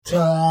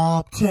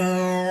Top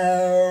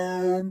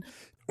 10.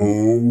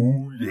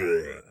 Oh,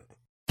 yeah.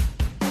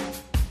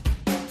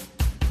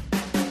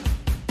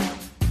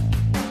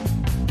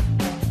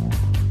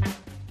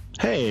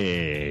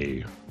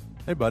 Hey.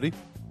 Hey, buddy.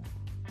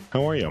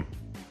 How are you?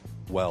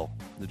 Well,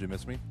 did you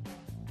miss me?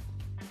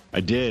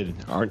 I did.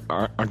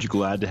 Aren't you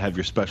glad to have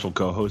your special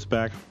co-host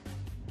back?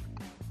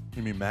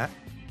 You mean Matt?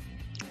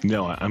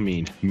 No, I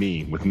mean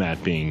me, with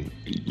Matt being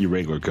your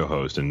regular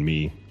co-host, and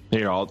me.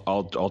 Here,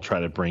 I'll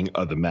try to bring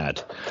other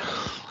Matt.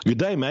 Good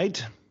day,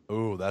 mate.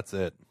 Oh, that's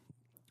it.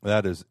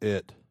 That is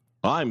it.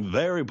 I'm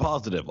very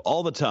positive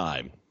all the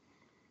time,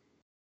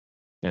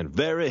 and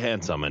very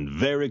handsome and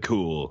very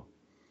cool.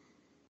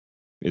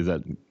 Is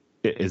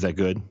that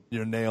good?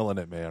 You're nailing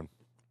it, man.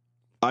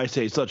 I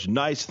say such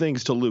nice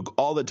things to Luke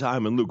all the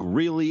time, and Luke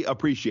really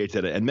appreciates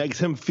it and makes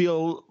him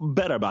feel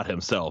better about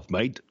himself,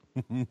 mate.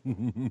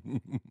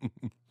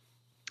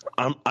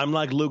 I'm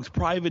like Luke's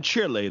private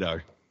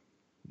cheerleader.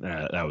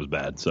 That was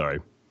bad. Sorry.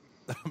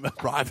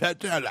 Private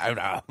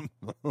cheerleader.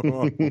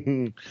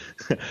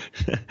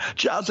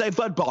 Chelsea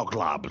Football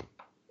Club.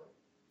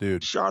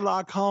 Dude.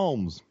 Sherlock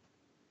Holmes.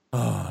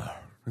 There's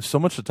so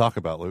much to talk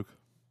about, Luke.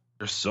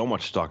 There's so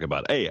much to talk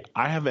about. Hey,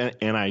 I have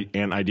an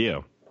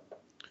idea.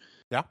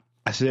 Yeah?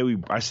 I say we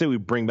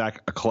bring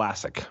back a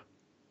classic.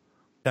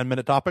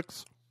 10-minute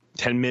topics?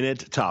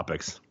 10-minute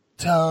topics.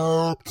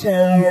 Top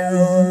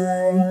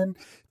 10.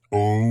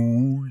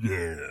 Oh,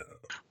 yeah.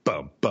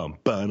 Bum, bum,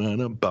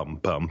 ba-na-na, bum,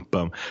 bum,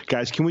 bum.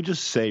 Guys, can we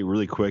just say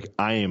really quick,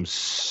 I am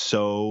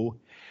so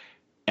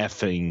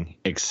effing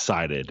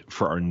excited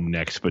for our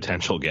next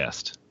potential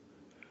guest.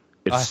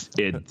 It's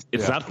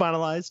not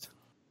finalized,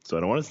 so I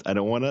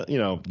don't want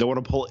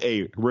to pull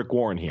a Rick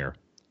Warren here.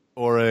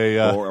 Or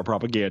a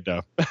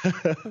propaganda.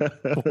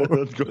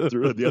 Let's go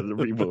through the other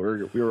people.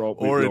 We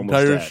were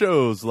entire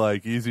shows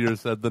like Easier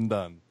Said Than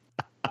Done.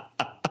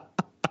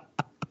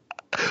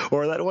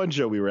 Or that one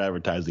show we were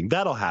advertising.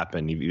 That'll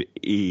happen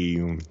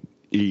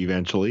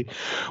eventually.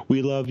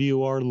 We love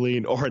you,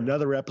 Arlene. Or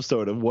another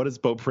episode of What is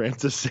Pope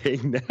Francis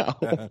saying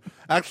now?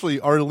 Actually,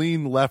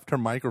 Arlene left her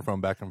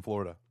microphone back in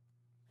Florida.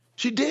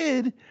 She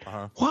did?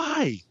 Uh-huh.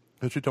 Why?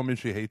 Because she told me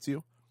she hates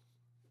you.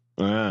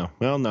 Well,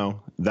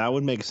 no. That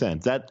would make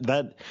sense.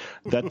 That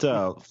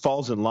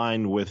falls in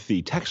line with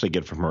the text I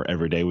get from her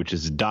every day, which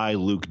is Die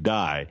Luke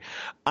Die.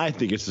 I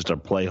think it's just a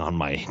play on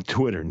my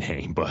Twitter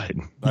name, but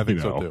I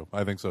think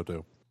so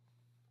too.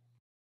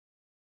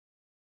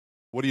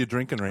 What are you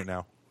drinking right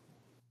now?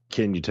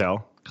 Can you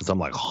tell? Because I'm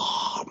like,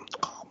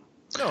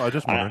 no, I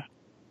just wondered.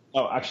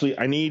 Actually,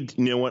 I need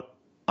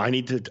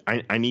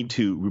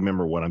to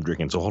remember what I'm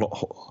drinking. So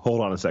hold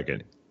on a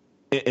second.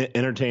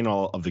 Entertain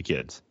all of the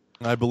kids.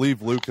 I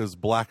believe Luke has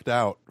blacked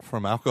out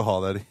from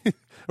alcohol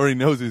or he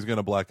knows he's going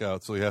to black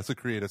out, so he has to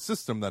create a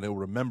system that he'll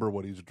remember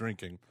what he's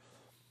drinking.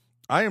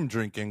 I am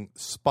drinking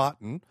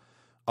Spaten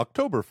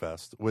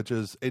Oktoberfest, which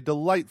is a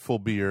delightful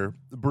beer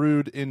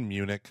brewed in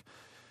Munich,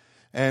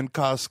 and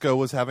Costco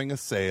was having a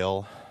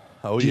sale.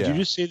 Oh, yeah. Did you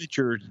just say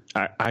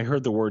that I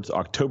heard the words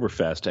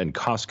Oktoberfest and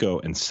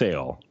Costco and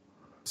sale.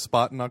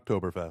 Spaten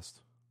Oktoberfest.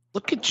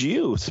 Look at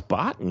you,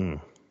 Spaten.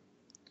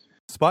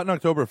 Spaten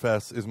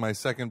Oktoberfest is my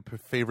second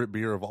favorite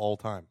beer of all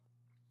time.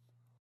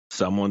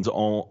 Someone's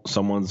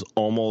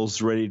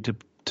almost ready to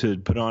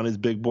put on his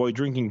big boy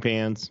drinking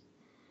pants.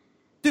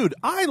 Dude,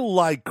 I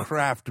like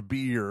craft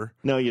beer.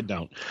 No, you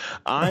don't.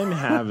 I'm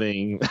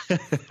having.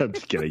 I'm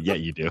just kidding. Yeah,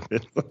 you do.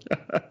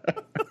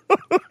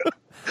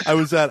 I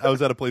was at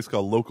a place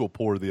called Local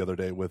Pour the other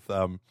day with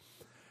a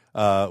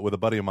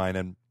buddy of mine,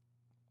 and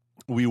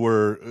we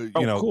were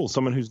cool.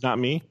 Someone who's not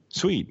me.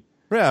 Sweet.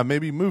 Yeah,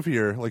 maybe move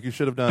here like you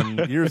should have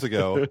done years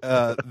ago.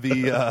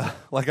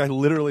 Like I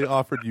literally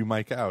offered you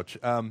my couch,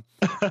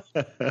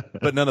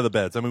 but none of the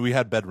beds. I mean, we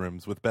had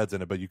bedrooms with beds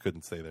in it, but you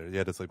couldn't stay there. You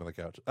had to sleep on the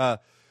couch.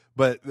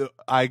 But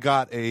I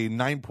got a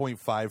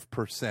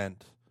 9.5%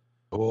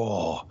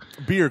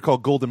 beer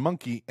called Golden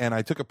Monkey, and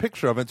I took a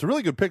picture of it. It's a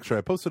really good picture.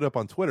 I posted it up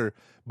on Twitter,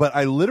 but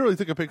I literally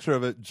took a picture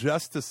of it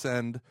just to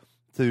send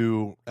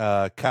to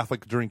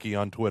Catholic Drinky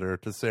on Twitter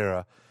to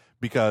Sarah,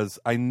 because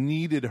I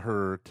needed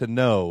her to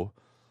know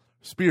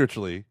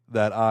spiritually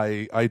that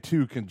I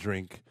too can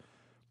drink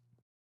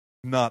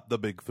not the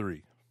big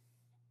three.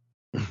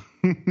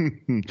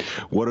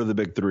 What are the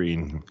big three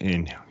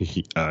in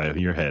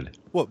your head?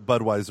 What,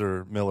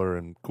 Budweiser, Miller,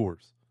 and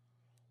Coors.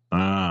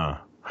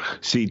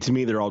 See, to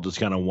me, they're all just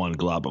kind of one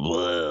glob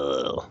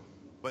of.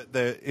 But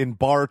in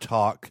bar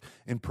talk,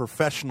 in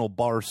professional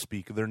bar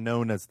speak, they're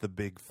known as the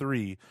big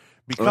three.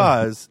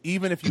 Because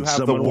even if you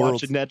have the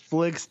world's... watch a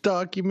Netflix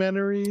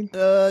documentary?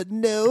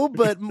 No,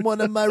 but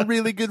one of my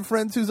really good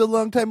friends who's a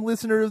longtime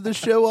listener of the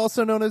show,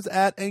 also known as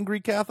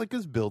 @AngryCatholic,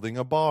 is building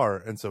a bar.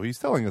 And so he's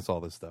telling us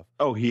all this stuff.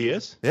 Oh, he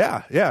is?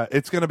 Yeah.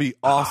 It's going to be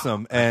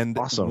awesome.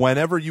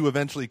 Whenever you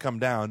eventually come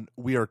down,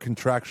 we are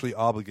contractually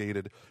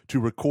obligated to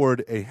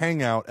record a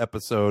hangout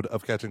episode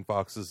of Catching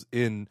Foxes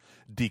in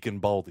Deacon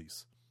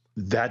Baldy's.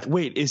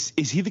 Wait, is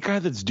he the guy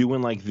that's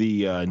doing like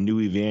the new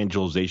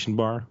evangelization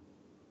bar?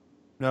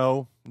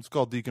 No, it's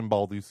called Deacon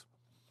Baldy's.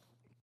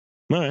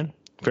 All right,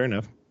 fair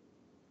enough.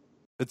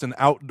 It's an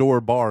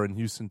outdoor bar in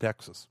Houston,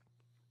 Texas,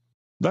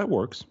 That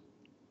works.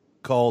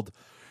 called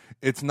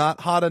It's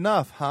Not Hot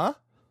Enough, huh?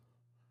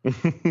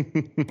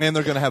 And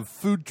they're going to have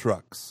food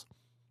trucks.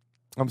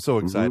 I'm so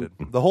excited.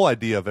 The whole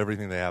idea of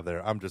everything they have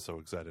there, I'm just so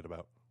excited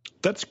about.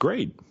 That's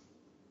great.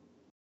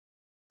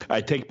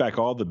 I take back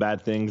all the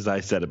bad things I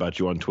said about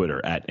you on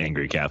Twitter at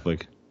Angry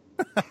Catholic.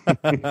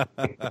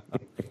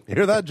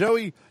 Hear that,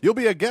 Joey? You'll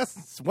be a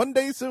guest one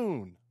day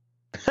soon.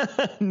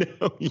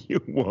 No,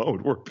 you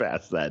won't. We're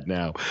past that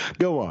now.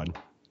 Go on.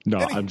 No,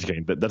 I'm just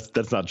kidding.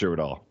 That's not true at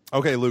all.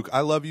 Okay, Luke,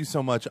 I love you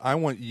so much. I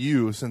want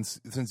you, since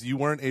you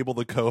weren't able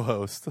to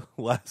co-host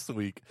last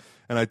week,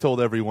 and I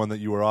told everyone that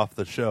you were off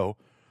the show.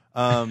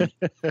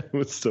 It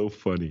was so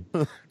funny.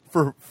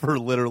 For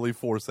literally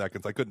 4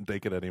 seconds. I couldn't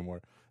take it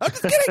anymore. I'm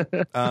just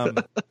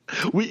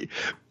kidding.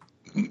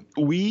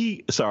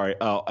 We sorry.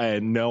 Oh,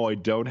 and no, I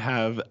don't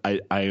have.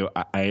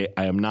 I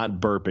am not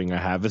burping. I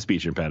have a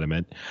speech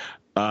impediment.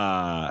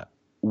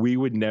 We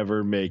would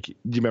never make. Do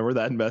you remember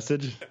that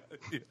message?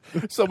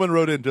 Someone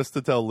wrote in just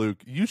to tell Luke,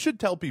 you should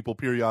tell people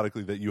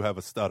periodically that you have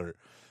a stutter,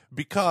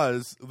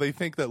 because they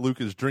think that Luke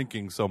is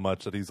drinking so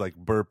much that he's like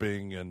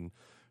burping and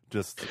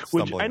just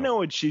stumbling. Which I know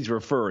what she's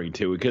referring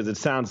to, because it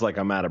sounds like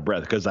I'm out of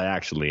breath, because I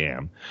actually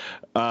am.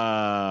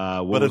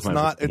 But it's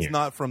not. It's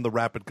not from the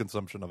rapid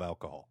consumption of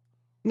alcohol.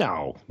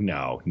 No.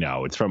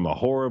 It's from a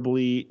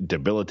horribly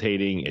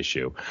debilitating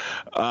issue.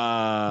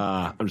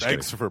 I'm just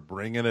Thanks for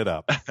bringing it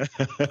up.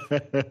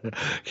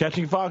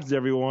 Catching foxes,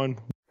 everyone.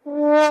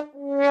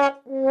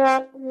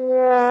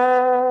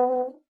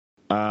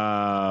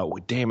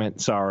 Damn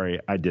it. Sorry,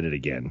 I did it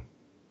again.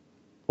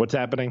 What's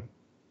happening?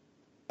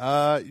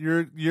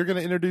 You're going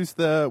to introduce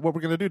what we're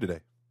going to do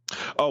today.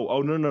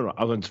 Oh, no.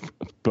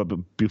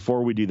 But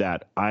before we do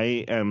that,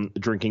 I am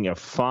drinking a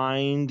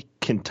fine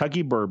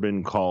Kentucky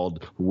bourbon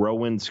called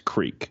Rowan's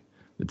Creek.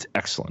 It's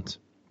excellent.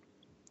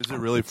 Is it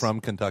really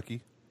from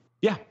Kentucky?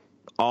 Yeah,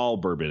 all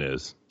bourbon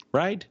is,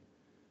 right?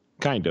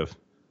 Kind of.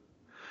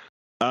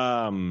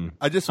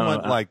 I just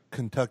want like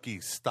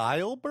Kentucky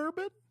style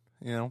bourbon.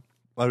 You're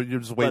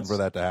just waiting for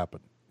that to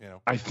happen.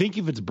 I think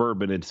if it's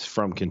bourbon, it's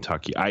from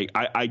Kentucky.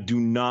 I do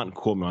not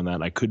quote me on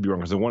that. I could be wrong,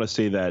 because I want to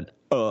say that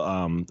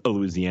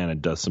Louisiana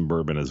does some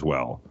bourbon as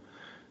well.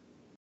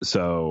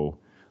 So,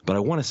 but I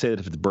want to say that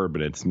if it's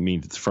bourbon, it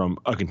means it's from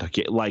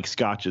Kentucky, like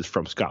Scotch is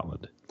from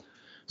Scotland.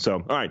 So,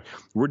 all right,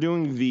 we're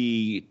doing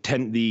the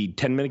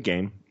 10-minute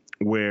game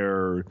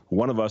where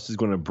one of us is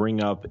going to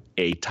bring up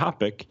a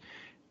topic,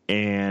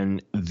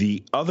 and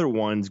the other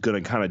one's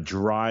going to kind of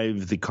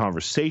drive the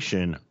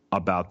conversation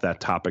about that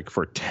topic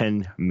for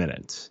 10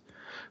 minutes.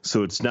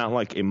 So it's not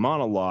like a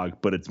monologue,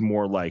 but it's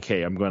more like,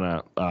 hey, I'm going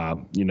to,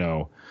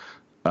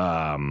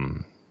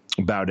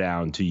 bow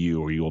down to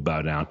you, or you will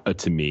bow down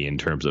to me in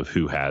terms of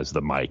who has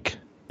the mic.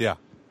 Yeah.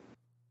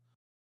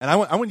 And I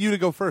want you to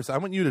go first. I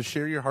want you to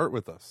share your heart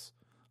with us.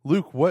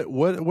 Luke,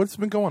 what's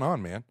been going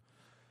on, man?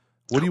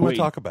 What do you want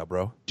to talk about,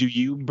 bro? Do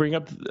you bring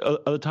up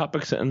other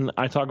topics and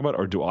I talk about,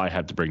 or do I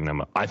have to bring them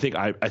up? I think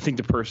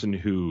the person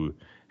who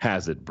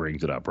has it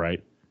brings it up,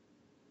 right?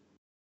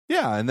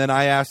 Yeah, and then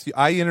I ask you.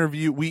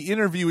 We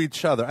interview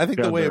each other. I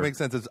think the way it makes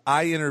sense is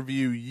I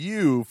interview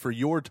you for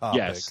your topic,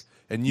 yes,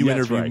 and you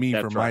interview me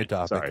for my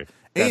topic. Sorry.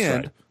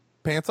 And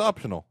pants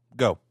optional.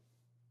 Go.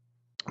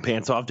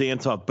 Pants off,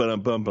 dance off,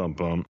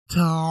 bum.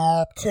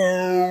 Top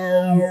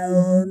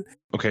 10.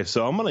 Okay,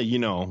 so I'm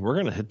gonna, we're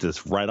gonna hit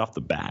this right off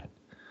the bat.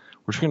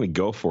 We're just gonna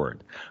go for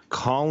it.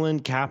 Colin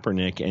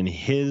Kaepernick and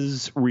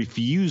his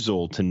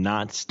refusal to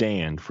not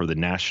stand for the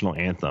national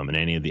anthem in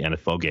any of the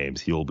NFL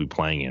games he will be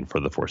playing in for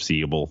the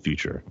foreseeable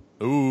future.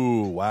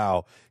 Ooh,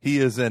 wow. He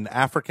is an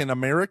African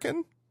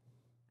American?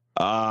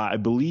 I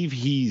believe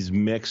he's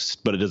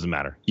mixed, but it doesn't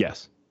matter.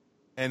 Yes.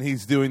 And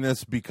he's doing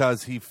this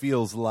because he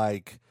feels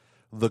like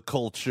the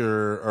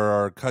culture or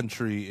our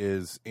country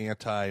is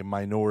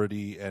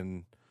anti-minority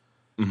and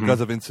because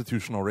of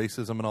institutional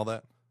racism and all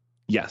that?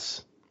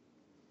 Yes.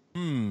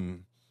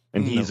 And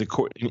he's a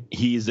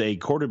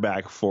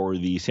quarterback for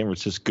the San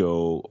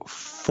Francisco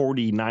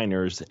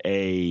 49ers.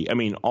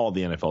 All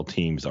the NFL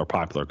teams are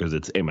popular because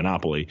it's a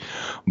monopoly,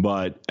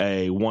 but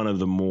one of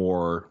the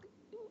more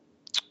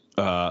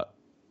a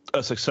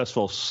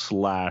successful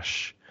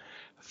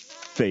 /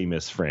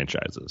 famous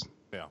franchises.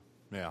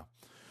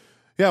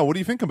 Yeah. What do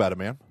you think about it,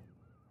 man?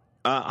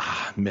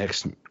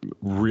 Mixed,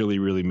 really,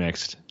 really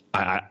mixed.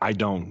 I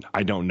don't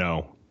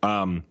know.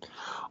 On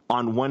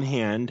one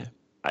hand,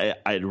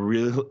 it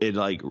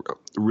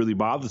really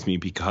bothers me,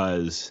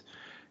 because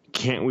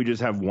can't we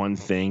just have one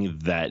thing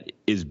that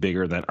is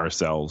bigger than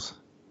ourselves?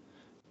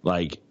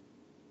 Like,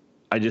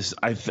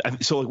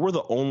 so we're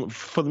the only,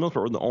 for the most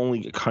part, we're the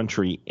only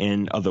country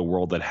in the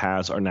world that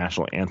has our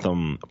national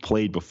anthem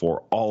played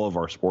before all of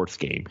our sports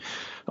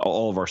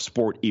all of our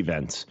sport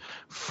events,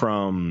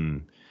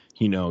 from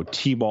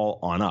T-ball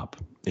on up.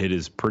 It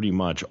is pretty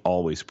much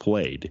always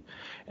played.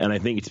 And I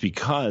think it's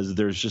because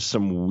there's just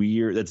some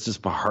that's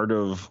just part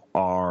of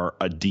our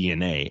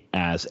DNA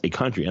as a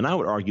country. And I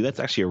would argue that's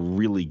actually a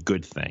really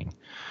good thing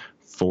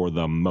for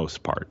the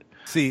most part.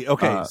 See,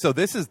 okay, so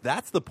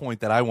that's the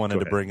point that I wanted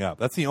to ahead. bring up.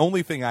 That's the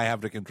only thing I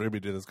have to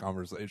contribute to this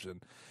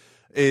conversation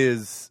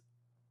is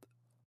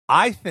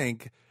I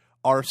think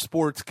our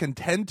sports can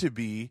tend to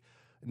be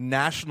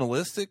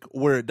nationalistic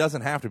where it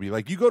doesn't have to be.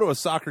 Like, you go to a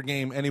soccer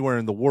game anywhere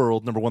in the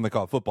world, number one, they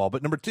call it football,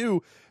 but number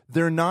two,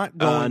 they're not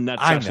going.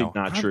 That's I actually know.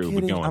 not I'm true.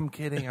 Kidding, But go on. I'm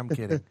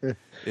kidding.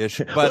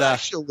 Ish. But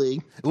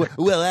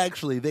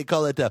actually, they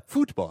call it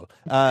football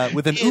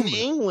with an in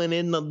England,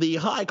 in the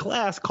high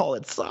class, call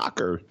it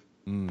soccer.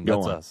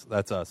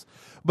 That's us.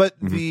 But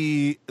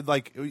I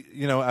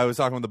was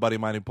talking with a buddy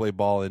of mine who played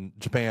ball in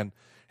Japan,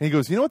 and he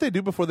goes, "You know what they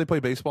do before they play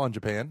baseball in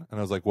Japan?" And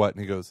I was like, "What?"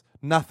 And he goes,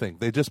 "Nothing.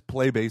 They just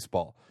play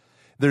baseball.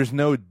 There's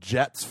no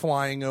jets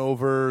flying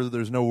over.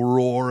 There's no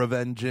roar of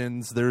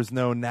engines. There's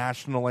no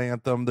national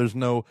anthem. There's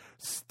no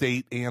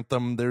state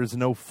anthem. There's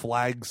no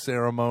flag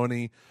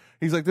ceremony."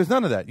 He's like, "There's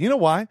none of that. You know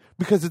why?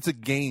 Because it's a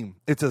game.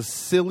 It's a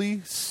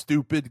silly,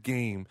 stupid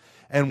game.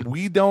 And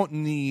they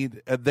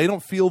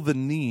don't feel the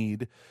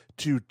need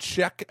to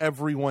check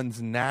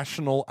everyone's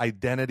national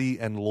identity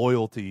and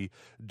loyalty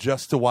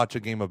just to watch a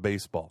game of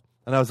baseball."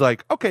 And I was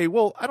like, okay,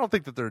 well, I don't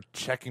think that they're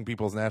checking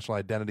people's national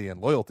identity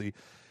and loyalty.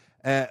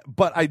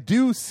 But I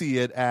do see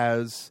it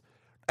as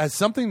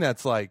something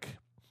that's like,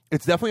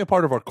 it's definitely a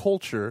part of our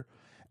culture.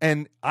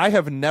 And I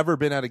have never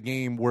been at a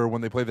game where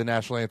when they play the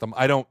national anthem,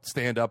 I don't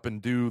stand up and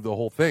do the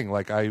whole thing.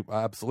 Like, I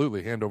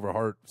absolutely hand over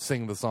heart,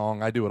 sing the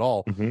song. I do it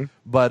all.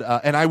 But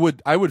and I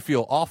would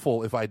feel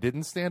awful if I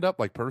didn't stand up,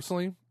 like,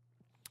 personally.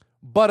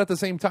 But at the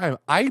same time,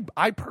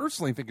 I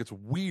personally think it's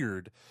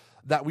weird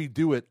that we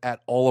do it at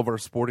all of our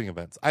sporting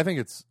events. I think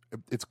it's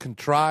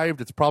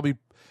contrived. It's probably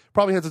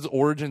has its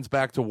origins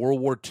back to World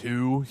War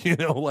II,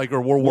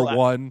 or World War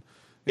One.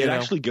 It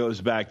actually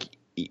goes back.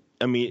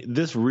 I mean,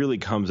 this really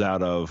comes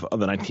out of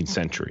the 19th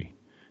century.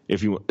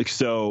 If you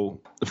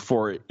so,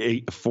 for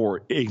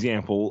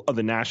example,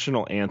 the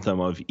national anthem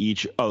of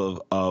each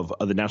of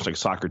the national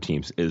soccer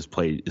teams is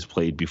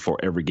played before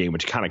every game,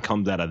 which kind of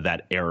comes out of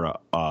that era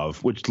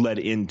which led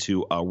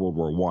into World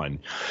War One.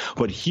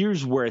 But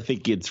here's where I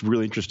think it's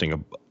really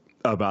interesting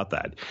about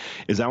that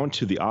is I went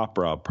to the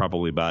opera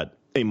probably about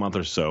a month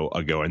or so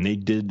ago, and they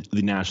did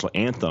the national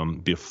anthem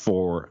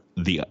before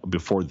the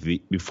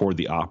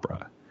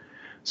opera.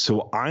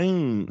 So I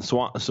mean,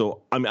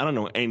 I don't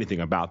know anything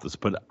about this,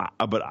 but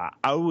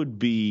I would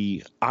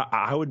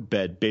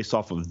bet based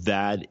off of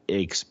that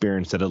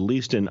experience that at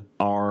least in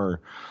our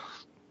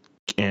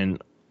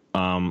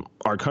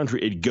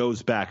country, it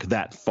goes back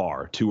that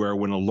far to where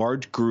when a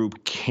large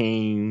group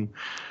came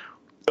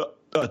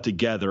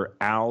together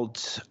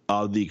out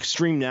of the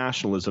extreme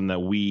nationalism that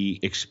we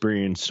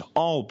experienced,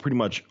 pretty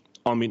much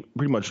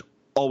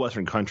all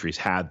Western countries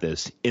had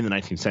this in the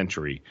 19th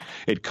century.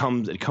 It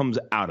comes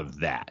out of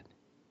that.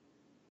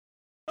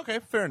 Okay,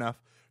 fair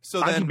enough.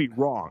 So I could be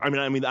wrong. I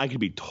mean, I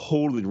could be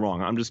totally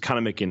wrong. I'm just kind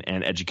of making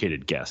an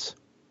educated guess.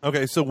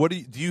 Okay, so what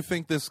do you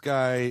think this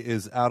guy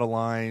is out of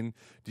line?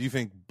 Do you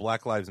think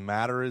Black Lives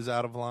Matter is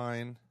out of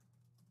line?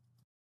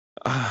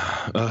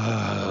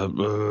 I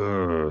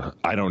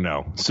don't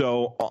know.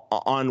 So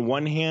on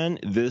one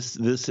hand, this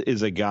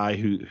is a guy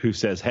who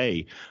says,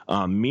 "Hey,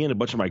 me and a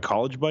bunch of my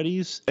college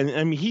buddies," and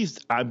I mean,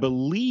 I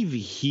believe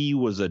he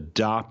was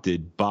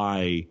adopted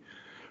by.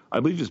 I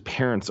believe his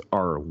parents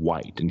are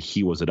white, and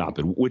he was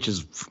adopted, which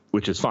is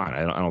fine.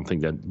 I don't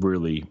think that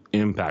really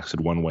impacts it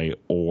one way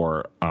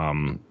or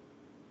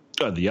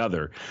the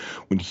other.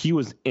 When he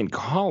was in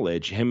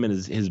college, him and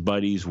his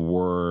buddies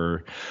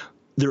were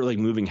like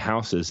moving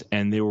houses,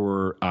 and they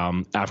were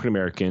African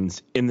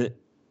Americans in the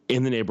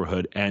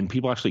neighborhood, and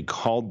people actually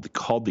called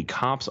the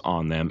cops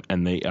on them,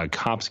 and the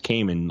cops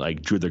came and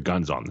like drew their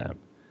guns on them.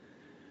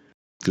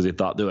 Because they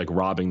thought they're like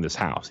robbing this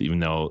house, even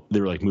though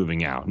they were like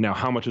moving out. Now,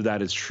 how much of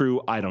that is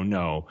true, I don't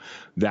know.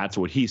 That's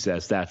what he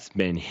says. That's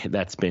been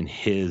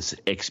his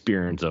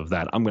experience of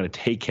that. I'm going to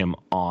take him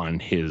on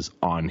his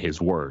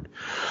word.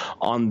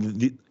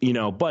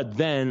 But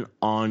then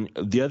on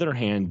the other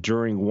hand,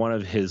 during one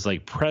of his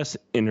like press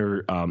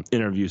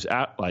interviews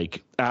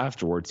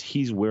afterwards,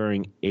 he's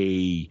wearing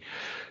a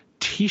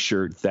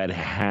T-shirt that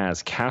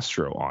has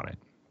Castro on it,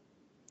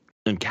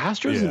 and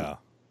Castro's an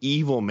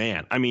evil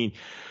man. I mean.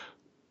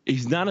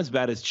 He's not as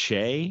bad as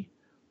Che,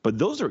 but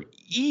those are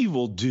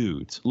evil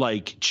dudes.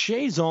 Like,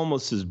 Che's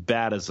almost as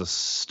bad as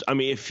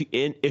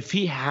if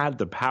he had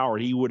the power,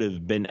 he would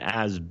have been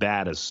as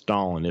bad as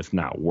Stalin, if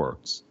not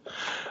worse.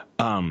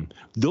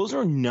 Those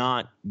are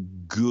not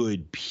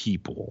good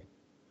people.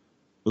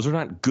 Those are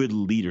not good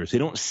leaders. They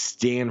don't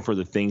stand for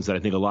the things that I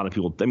think a lot of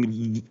people. I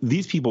mean,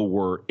 these people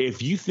were.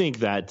 If you think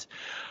that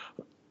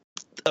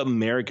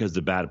America is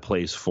a bad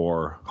place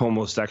for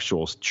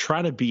homosexuals,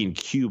 try to be in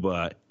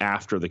Cuba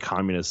after the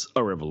communist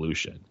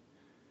revolution.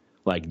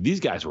 Like, these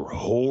guys were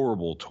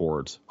horrible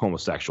towards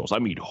homosexuals. I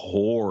mean,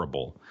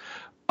 horrible.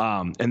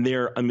 And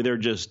they're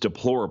just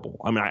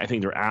deplorable. I mean, I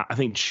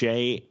think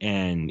Che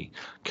and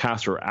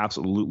Castro are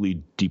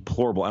absolutely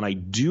deplorable. And I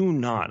do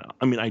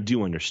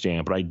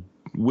understand, but I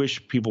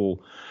wish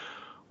people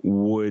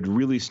would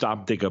really stop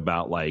and think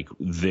about like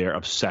their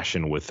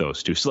obsession with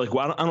those two. So like,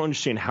 well, I don't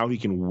understand how he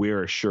can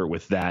wear a shirt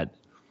with that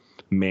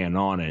man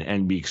on it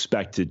and be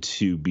expected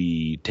to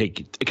be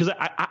taken, because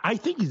I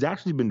think he's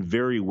actually been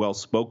very well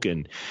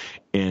spoken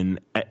in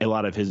a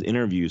lot of his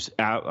interviews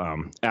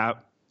after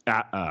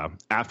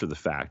the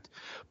fact.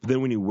 But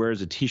then when he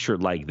wears a T-shirt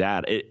like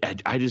that,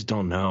 I just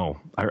don't know.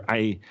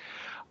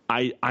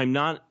 I'm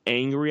not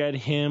angry at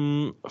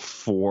him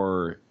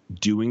for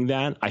doing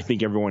that. I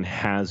think everyone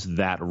has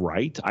that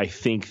right. I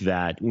think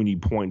that when you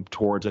point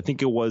towards, I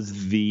think it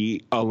was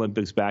the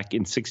Olympics back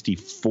in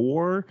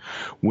 '64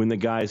 when the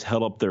guys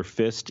held up their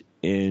fist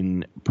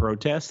in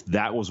protest,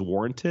 that was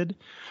warranted.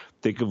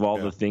 Think of all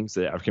the things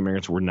that African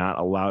Americans were not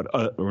allowed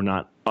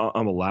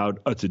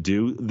to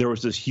do. There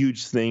was this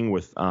huge thing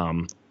with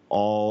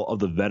all of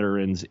the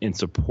veterans in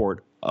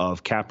support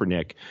of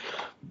Kaepernick.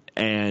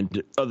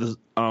 And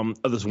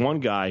this one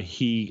guy,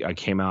 he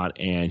came out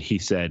and he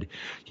said,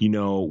 you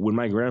know, when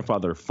my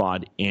grandfather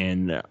fought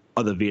in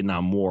the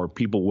Vietnam War,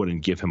 people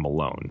wouldn't give him a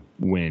loan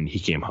when he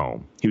came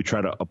home. He would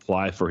try to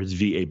apply for his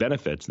VA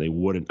benefits. And they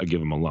wouldn't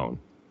give him a loan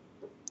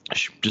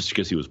just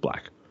because he was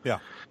black. Yeah.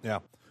 Yeah.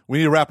 We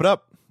need to wrap it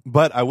up.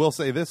 But I will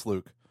say this,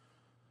 Luke.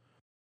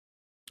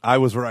 I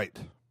was right.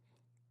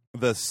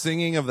 The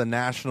singing of the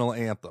national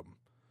anthem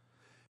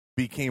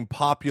became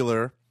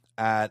popular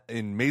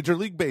in Major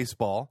League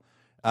Baseball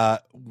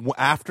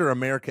after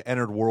America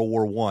entered World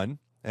War I,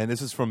 and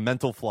this is from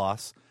Mental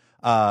Floss.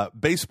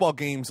 Baseball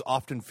games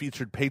often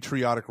featured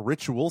patriotic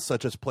rituals,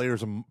 such as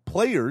players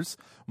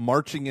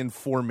marching in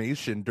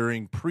formation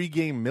during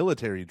pregame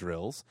military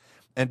drills,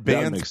 and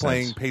bands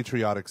playing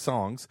patriotic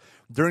songs.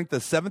 During the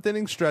seventh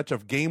inning stretch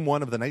of Game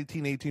 1 of the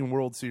 1918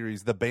 World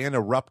Series, the band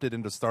erupted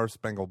into Star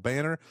Spangled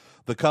Banner.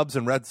 The Cubs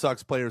and Red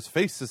Sox players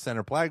faced the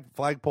center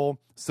flagpole,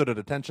 stood at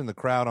attention. The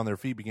crowd on their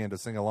feet began to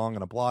sing along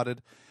and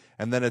applauded.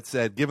 And then it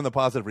said, given the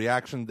positive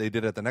reaction they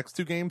did at the next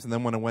two games, and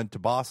then when it went to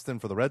Boston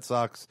for the Red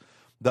Sox,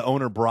 the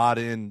owner brought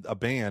in a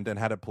band and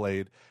had it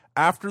played.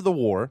 After the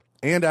war,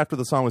 and after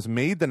the song was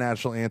made the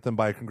national anthem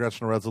by a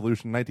congressional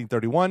resolution in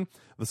 1931,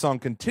 the song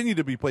continued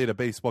to be played at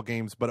baseball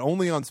games, but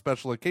only on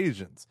special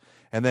occasions.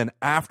 And then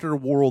after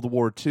World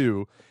War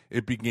II,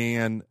 it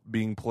began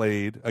being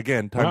played,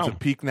 again, times of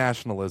peak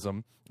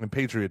nationalism and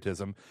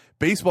patriotism.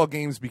 Baseball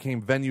games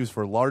became venues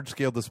for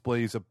large-scale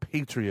displays of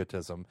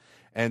patriotism,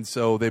 and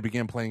so they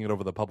began playing it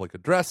over the public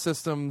address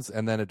systems,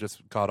 and then it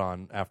just caught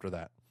on after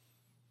that.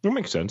 That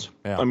makes sense.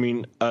 Yeah. I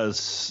mean,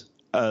 as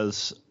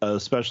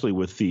especially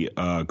with the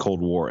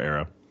Cold War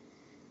era.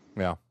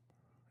 Yeah.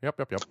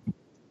 Yep.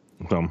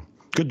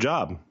 Good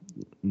job.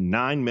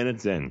 9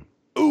 minutes in.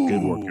 Ooh,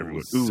 good work,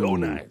 everyone. Ooh. So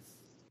nice.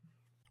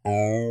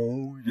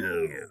 Oh,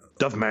 yeah.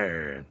 Tough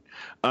man.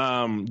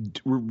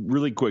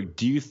 Really quick,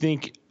 do you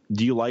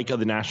like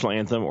the national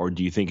anthem, or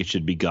do you think it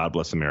should be God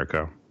Bless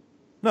America?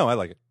 No, I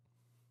like it.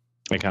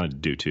 I kind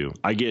of do too.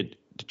 I get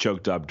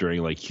choked up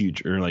during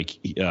huge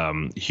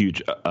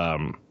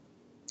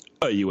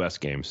U.S.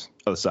 games,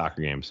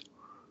 soccer games.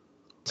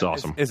 It's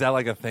awesome. Is that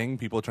like a thing?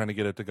 People trying to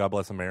get it to God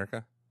Bless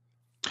America?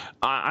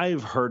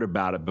 I've heard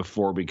about it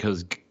before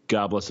because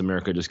God Bless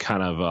America just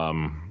kind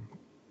of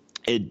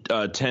it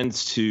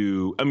tends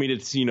to. I mean,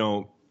 it's in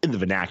the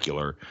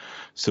vernacular,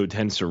 so it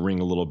tends to ring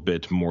a little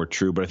bit more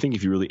true. But I think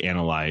if you really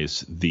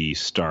analyze the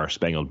Star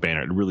Spangled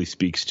Banner, it really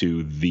speaks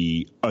to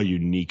a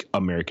unique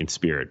American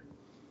spirit.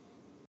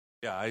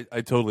 Yeah,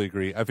 I totally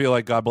agree. I feel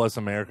like God Bless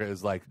America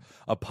is like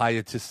a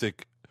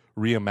pietistic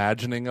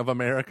reimagining of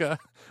America,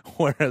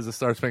 whereas the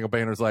Star Spangled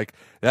Banner is like,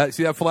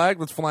 see that flag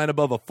that's flying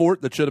above a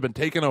fort that should have been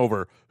taken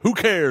over? Who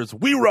cares?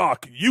 We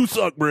rock. You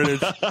suck,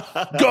 British.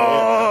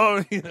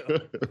 Gone.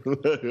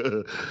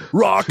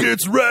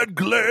 Rockets, red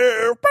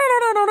glare.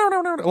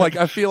 Like,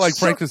 I feel like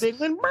Francis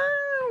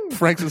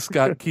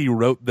Scott Key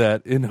wrote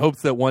that in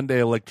hopes that one day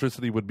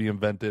electricity would be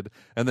invented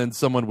and then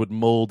someone would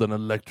mold an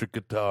electric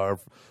guitar,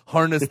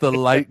 harness the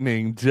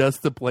lightning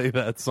just to play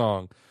that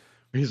song.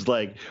 He's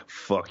like,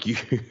 fuck you,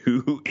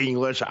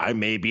 English. I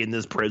may be in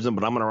this prison,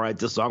 but I'm going to write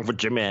this song for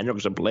Jimi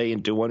Hendrix to play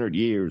in 200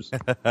 years.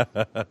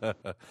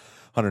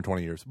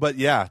 120 years. But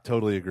yeah,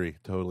 totally agree.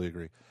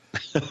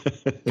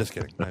 Just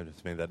kidding. I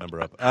just made that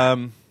number up.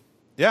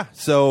 Yeah,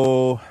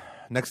 so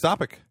next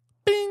topic.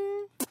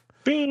 Bing.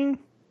 Bing.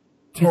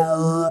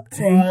 Top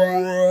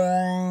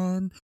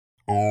 10.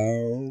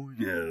 Oh,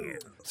 yeah.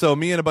 So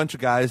me and a bunch of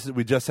guys,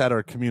 we just had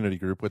our community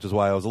group, which is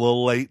why I was a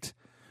little late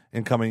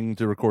in coming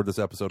to record this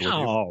episode with you.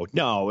 Oh,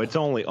 no, it's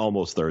only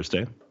almost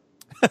Thursday.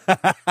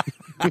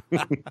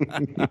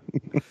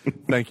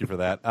 Thank you for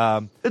that.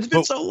 It's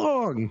been so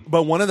long.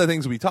 But one of the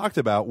things we talked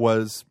about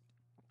was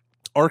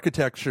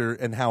architecture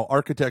and how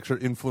architecture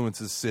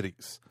influences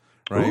cities.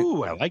 Right?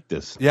 Ooh, I like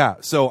this. Yeah,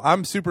 so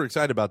I'm super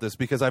excited about this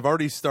because I've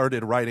already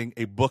started writing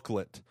a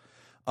booklet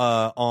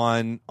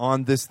on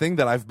this thing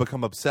that I've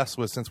become obsessed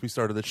with since we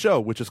started the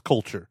show, which is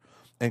culture.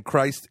 And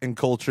Christ and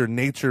culture,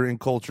 nature and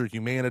culture,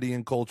 humanity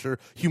and culture,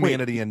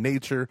 humanity and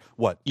nature.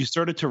 What? You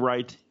started to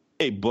write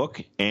a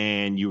book,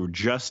 and you were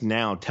just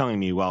now telling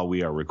me while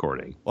we are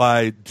recording. Well,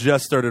 I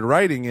just started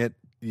writing it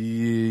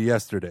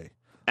yesterday.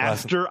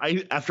 After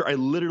I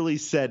literally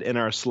said in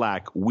our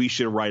Slack, we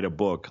should write a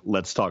book.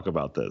 Let's talk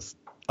about this.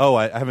 Oh,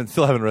 I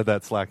still haven't read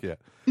that Slack yet.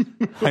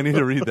 I need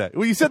to read that.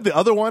 Well, you said the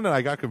other one, and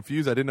I got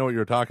confused. I didn't know what you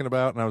were talking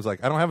about, and I was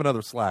like, I don't have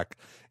another Slack.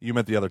 You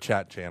meant the other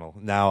chat channel.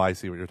 Now I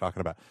see what you're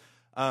talking about.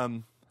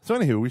 So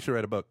anywho, we should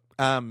write a book.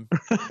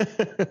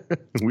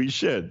 We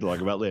should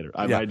talk about later.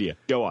 I have an idea.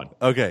 Go on.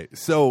 Okay,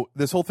 so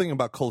this whole thing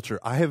about culture,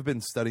 I have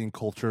been studying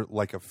culture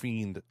like a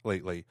fiend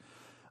lately.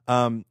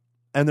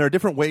 And there are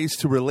different ways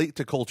to relate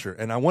to culture,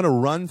 and I want to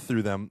run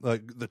through them,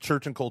 like the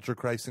church and culture,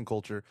 Christ and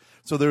culture.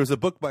 So there was a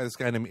book by this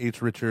guy named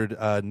H. Richard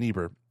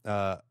Niebuhr,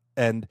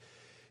 and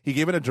he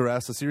gave an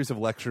address, a series of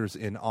lectures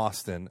in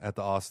Austin, at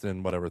the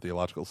Austin, whatever,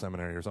 Theological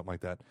Seminary or something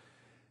like that.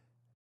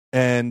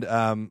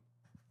 And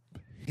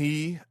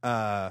he,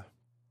 oh,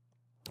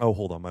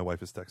 hold on, my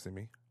wife is texting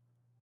me.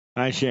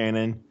 Hi,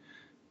 Shannon.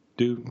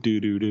 Do do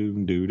do do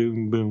do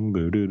do boom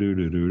boom do do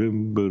do do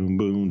boom boom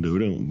boom do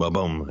do boom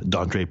boom.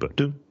 Don Draper.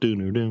 Do do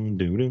do do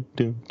do do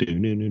do do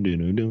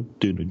do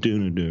do do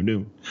do do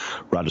do.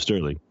 Roger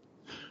Sterling.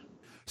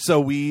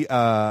 So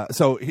I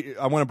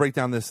want to break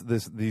down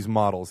these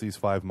models, these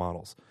 5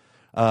 models.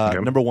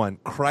 Number 1,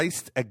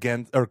 Christ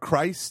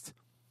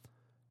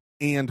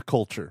and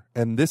culture.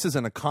 And this is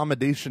an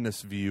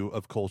accommodationist view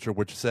of culture,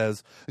 which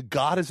says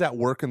God is at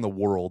work in the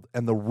world,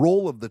 and the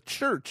role of the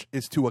church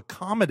is to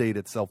accommodate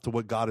itself to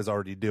what God is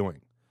already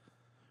doing.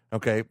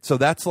 Okay, so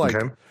that's like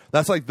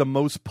the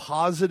most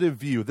positive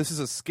view. This is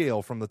a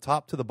scale from the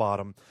top to the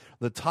bottom.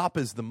 The top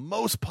is the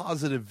most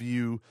positive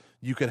view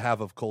you could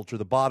have of culture.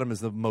 The bottom is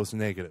the most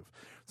negative.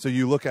 So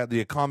you look at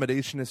the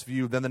accommodationist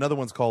view. Then another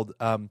one's called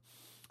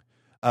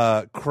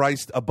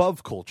Christ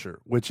above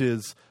culture, which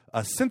is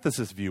a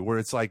synthesis view where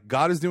it's like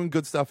God is doing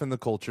good stuff in the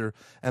culture,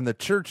 and the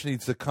church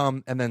needs to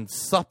come and then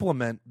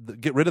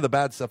get rid of the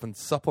bad stuff and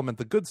supplement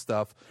the good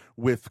stuff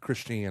with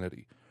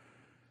Christianity.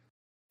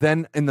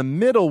 Then in the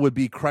middle would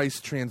be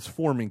Christ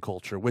transforming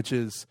culture, which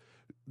is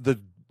the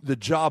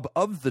job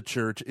of the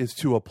church is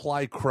to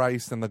apply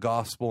Christ and the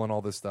gospel and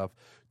all this stuff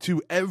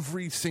to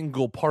every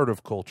single part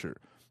of culture.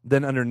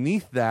 Then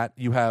underneath that,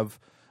 you have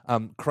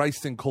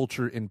Christ and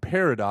culture in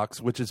paradox,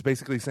 which is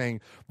basically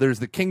saying there's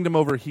the kingdom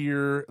over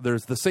here,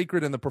 there's the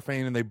sacred and the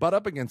profane, and they butt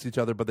up against each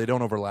other, but they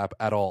don't overlap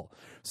at all.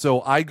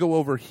 So I go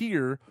over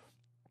here,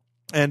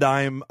 and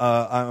I'm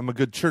a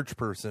good church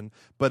person,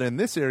 but in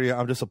this area,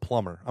 I'm just a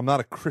plumber. I'm not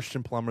a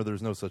Christian plumber.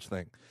 There's no such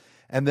thing.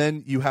 And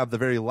then you have the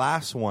very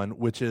last one,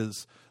 which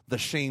is the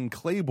Shane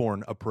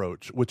Claiborne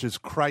approach, which is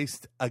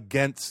Christ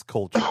against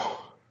culture.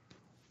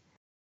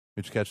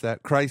 Did you catch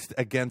that? Christ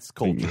against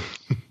culture.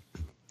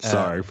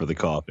 Sorry for the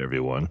cough,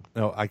 everyone.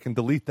 No, I can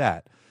delete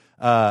that.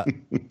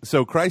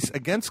 So Christ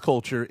against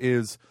culture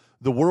is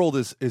the world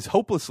is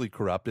hopelessly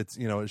corrupt. It's,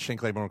 as Shane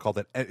Claiborne called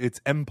it, it's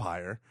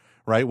empire,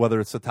 right? Whether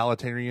it's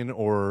totalitarian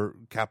or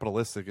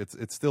capitalistic,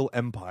 it's still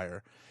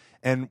empire.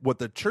 And what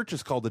the church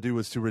is called to do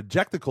is to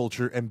reject the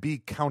culture and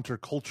be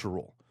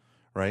countercultural,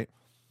 right?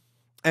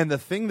 And the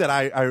thing that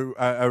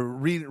I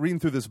reading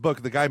through this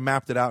book, the guy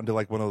mapped it out into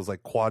like one of those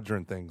like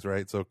quadrant things,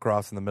 right? So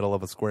across in the middle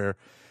of a square.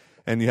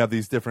 And you have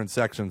these different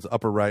sections,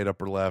 upper right,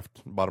 upper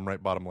left, bottom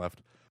right, bottom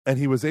left. And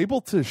he was able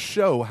to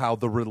show how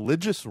the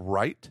religious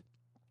right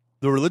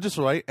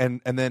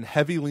and then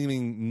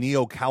heavy-leaning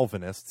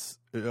neo-Calvinists,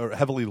 or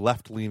heavily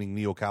left-leaning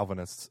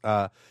neo-Calvinists,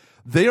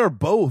 they are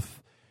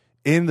both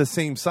in the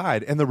same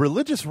side. And the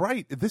religious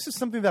right, this is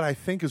something that I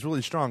think is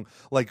really strong.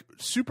 Like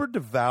super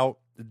devout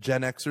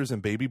Gen Xers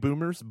and baby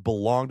boomers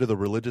belong to the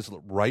religious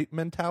right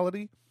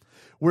mentality.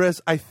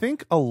 Whereas I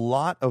think a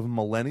lot of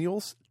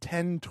millennials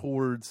tend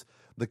towards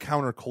the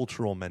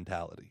countercultural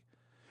mentality,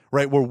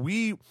 right? Where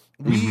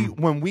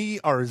when we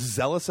are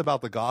zealous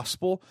about the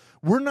gospel,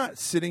 we're not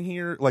sitting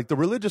here like the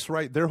religious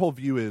right. Their whole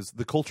view is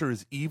the culture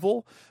is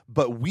evil,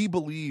 but we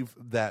believe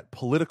that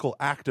political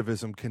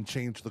activism can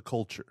change the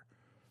culture.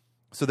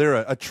 So they're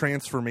a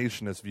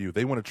transformationist view.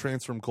 They want to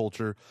transform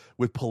culture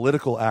with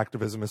political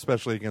activism,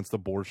 especially against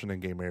abortion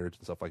and gay marriage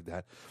and stuff like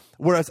that.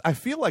 Whereas I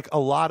feel like a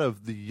lot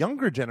of the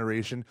younger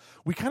generation,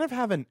 we kind of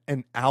have an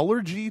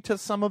allergy to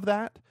some of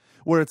that.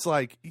 Where it's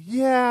like,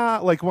 I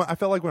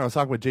felt like when I was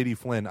talking with J.D.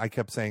 Flynn, I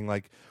kept saying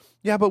like,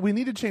 yeah, but we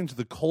need to change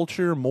the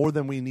culture more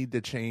than we need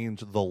to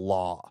change the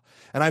law.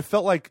 And I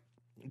felt like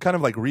kind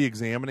of like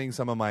re-examining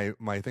some of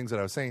my things that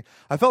I was saying.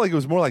 I felt like it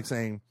was more like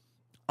saying,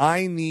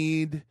 I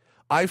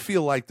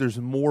feel like there's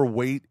more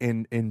weight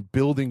in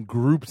building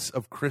groups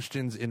of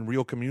Christians in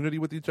real community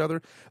with each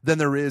other than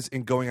there is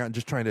in going out and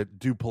just trying to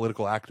do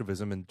political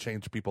activism and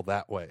change people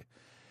that way.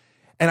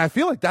 And I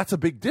feel like that's a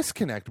big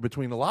disconnect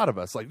between a lot of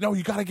us. Like, no,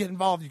 you got to get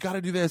involved. You got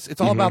to do this.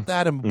 It's all about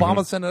that. And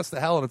Obama sent us to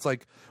hell. And it's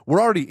like,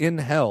 we're already in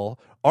hell.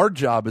 Our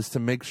job is to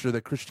make sure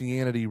that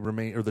Christianity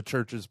or the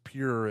church is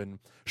pure and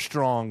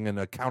strong and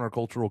a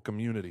countercultural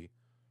community.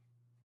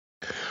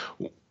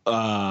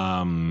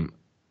 I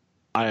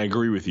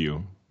agree with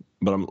you,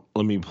 but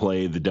let me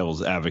play the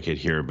devil's advocate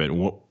here a bit.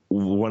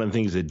 One of the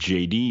things that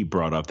JD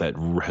brought up that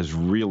has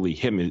really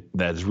hit me,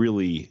 that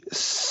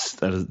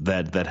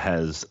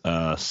has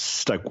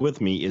stuck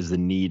with me, is the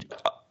need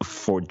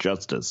for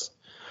justice,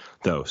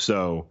 though.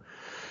 So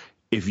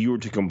if you were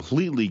to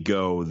completely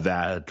go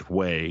that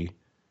way,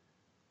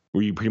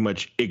 where you pretty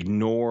much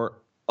ignore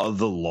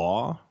the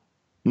law,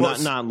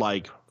 not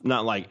like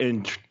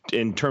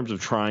in terms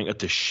of trying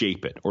to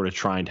shape it or to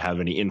trying to have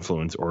any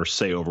influence or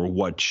say over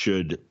what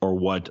should or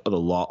what the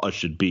law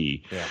should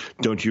be,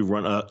 don't you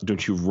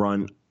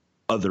run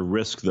other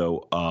risk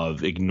though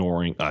of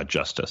ignoring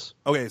justice?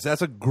 Okay, so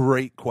that's a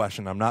great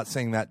question. I'm not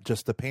saying that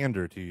just to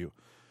pander to you.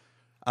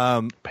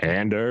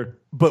 Pander.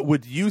 But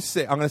would you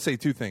say, I'm going to say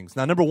two things.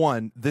 Now, number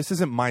one, this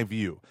isn't my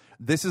view.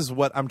 This is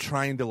what I'm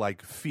trying to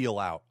like feel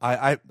out.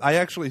 I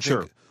actually think,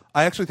 Sure.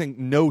 I actually think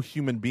no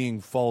human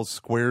being falls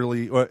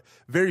squarely, or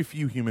very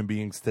few human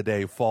beings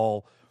today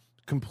fall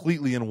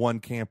completely in one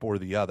camp or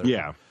the other.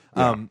 Yeah.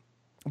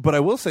 But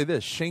I will say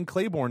this, Shane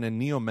Claiborne in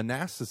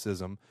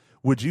neo-monasticism,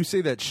 would you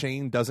say that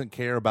Shane doesn't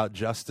care about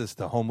justice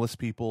to homeless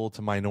people,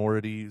 to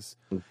minorities?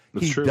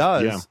 That's He true.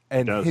 does. Yeah,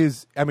 and he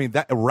does.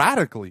 that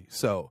radically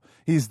so.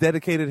 He's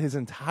dedicated his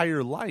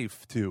entire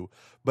life to,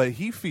 but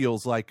he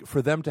feels like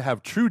for them to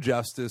have true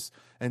justice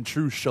and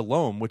true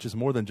shalom, which is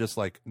more than just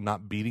like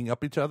not beating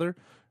up each other,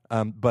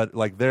 but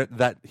like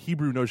that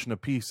Hebrew notion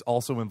of peace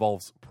also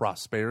involves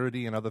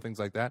prosperity and other things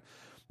like that.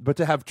 But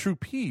to have true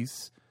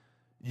peace,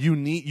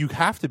 you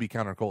have to be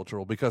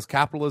countercultural because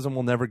capitalism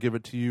will never give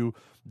it to you.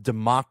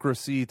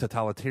 Democracy,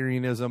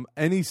 totalitarianism,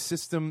 any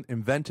system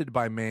invented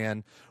by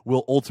man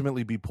will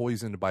ultimately be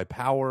poisoned by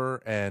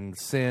power and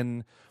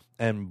sin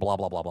and blah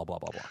blah blah blah blah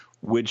blah blah.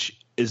 Which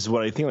is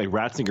what I think like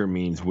Ratzinger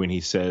means when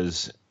he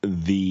says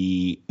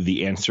the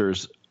answer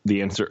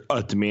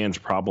to man's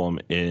problem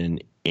in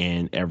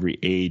every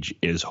age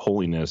is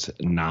holiness,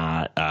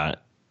 not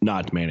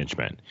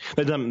management.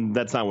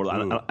 That's not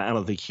what I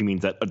don't think he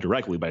means that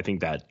directly, but I think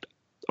that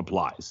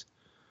applies.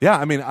 Yeah,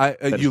 I mean,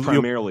 That's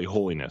primarily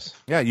holiness.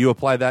 Yeah, you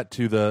apply that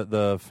to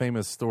the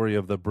famous story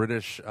of the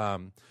British.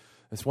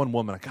 This one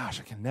woman, gosh,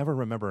 I can never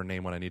remember her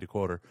name when I need to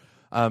quote her.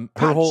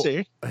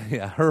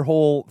 Her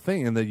whole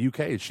thing in the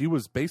UK, she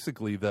was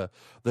basically the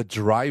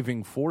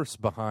driving force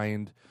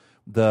behind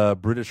the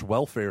British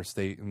welfare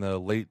state in the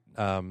late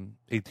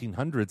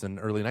 1800s and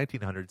early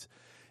 1900s.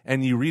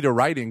 And you read her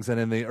writings, and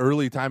in the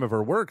early time of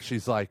her work,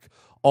 she's like,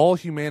 all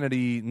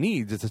humanity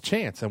needs is a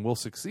chance, and we'll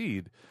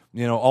succeed.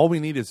 You know, all we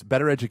need is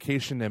better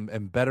education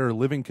and better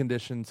living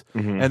conditions.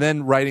 Mm-hmm. And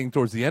then writing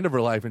towards the end of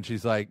her life, and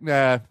she's like,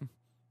 nah,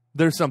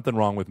 there's something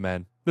wrong with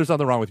men. There's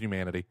something wrong with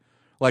humanity.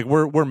 Like,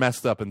 we're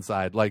messed up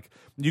inside. Like,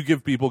 you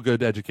give people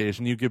good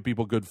education, you give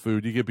people good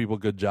food, you give people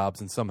good jobs,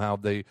 and somehow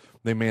they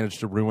manage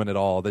to ruin it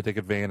all. They take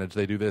advantage.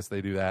 They do this,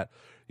 they do that.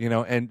 You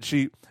know, and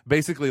she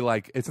basically,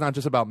 like, it's not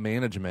just about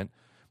management.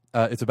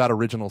 It's about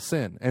original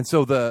sin. And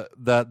so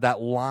that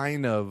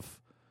line of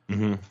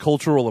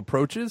cultural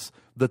approaches,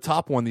 the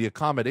top one, the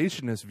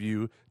accommodationist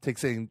view,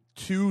 takes a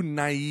too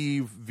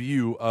naive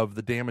view of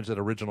the damage that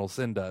original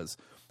sin does.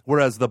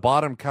 Whereas the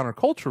bottom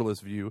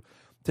counterculturalist view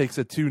takes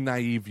a too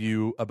naive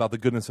view about the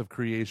goodness of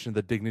creation,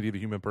 the dignity of the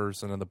human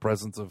person, and the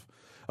presence of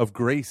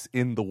grace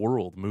in the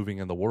world, moving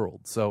in the world.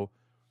 So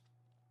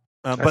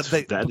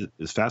that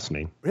is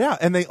fascinating. Yeah,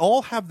 and they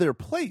all have their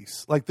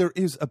place. Like, there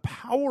is a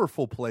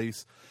powerful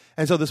place.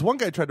 And so this one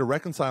guy tried to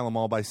reconcile them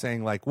all by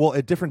saying, like, well,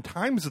 at different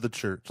times of the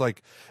church,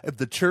 like if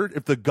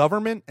the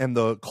government and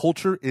the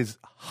culture is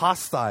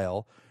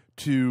hostile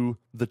to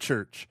the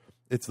church,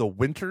 it's the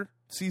winter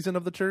season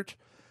of the church,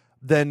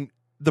 then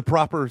the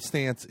proper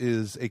stance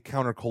is a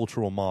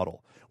countercultural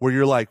model where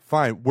you're like,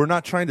 fine, we're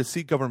not trying to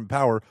seek government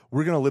power.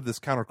 We're going to live this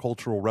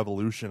countercultural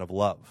revolution of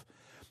love.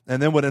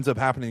 And then what ends up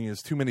happening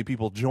is too many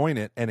people join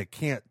it, and it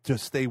can't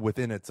just stay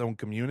within its own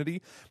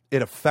community.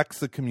 It affects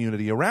the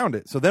community around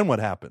it. So then what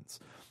happens?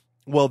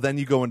 Well, then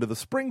you go into the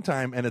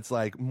springtime, and it's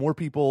like more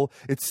people.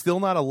 It's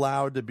still not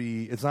allowed to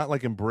be. It's not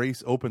like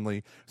embrace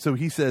openly. So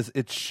he says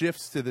it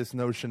shifts to this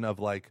notion of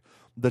like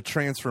the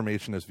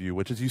transformationist view,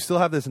 which is you still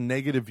have this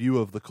negative view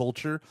of the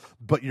culture,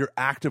 but you're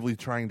actively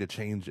trying to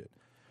change it.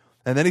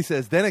 And then he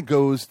says, then it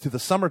goes to the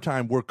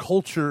summertime where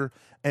culture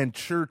and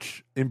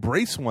church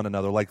embrace one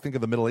another. Like, think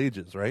of the Middle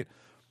Ages, right?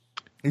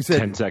 He said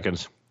 10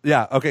 seconds.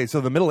 Yeah, okay, so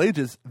the Middle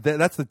Ages,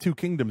 that's the two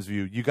kingdoms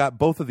view. You got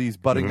both of these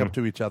butting up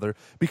to each other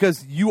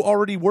because you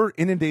already were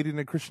inundated in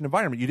a Christian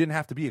environment. You didn't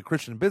have to be a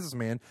Christian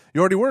businessman.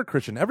 You already were a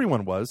Christian.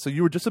 Everyone was, so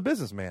you were just a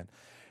businessman.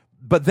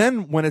 But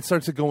then when it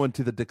starts to go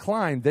into the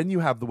decline, then you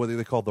have what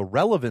they call the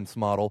relevance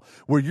model,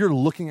 where you're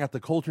looking at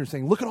the culture and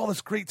saying, look at all this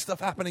great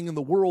stuff happening in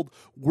the world.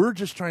 We're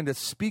just trying to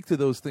speak to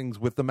those things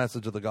with the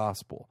message of the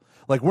gospel.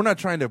 Like, we're not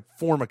trying to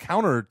form a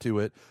counter to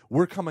it.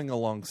 We're coming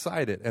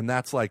alongside it. And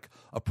that's like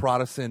a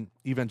Protestant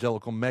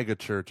evangelical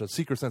megachurch, a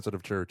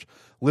seeker-sensitive church,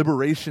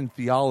 liberation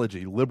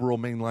theology, liberal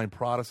mainline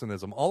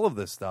Protestantism. All of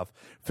this stuff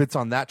fits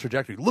on that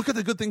trajectory. Look at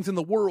the good things in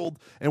the world,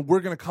 and we're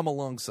going to come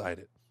alongside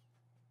it.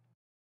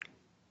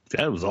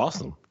 That was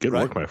awesome. Good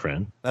work, my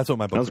friend. That's what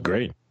my book. That was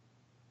great.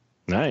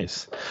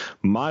 Nice.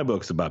 My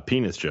book's about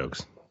penis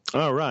jokes.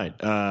 All right.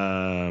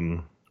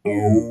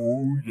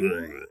 Oh,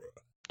 yeah.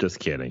 Just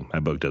kidding.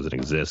 My book doesn't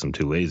exist. I'm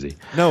too lazy.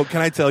 No,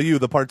 can I tell you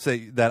the parts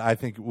that I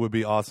think would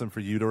be awesome for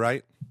you to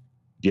write?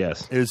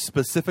 Yes. Is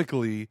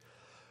specifically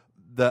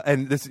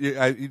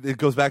it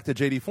goes back to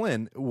J.D.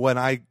 Flynn when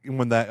I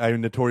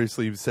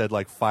notoriously said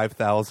like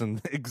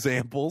 5,000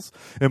 examples.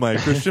 Am I a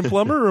Christian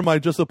plumber, or am I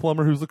just a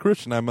plumber who's a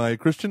Christian? Am I a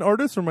Christian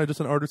artist, or am I just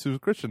an artist who's a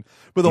Christian?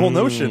 But the whole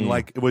notion,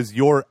 like, it was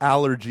your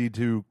allergy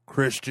to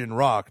Christian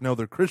rock. No,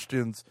 they're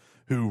Christians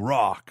who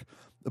rock.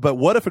 But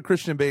what if a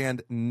Christian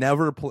band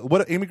never play?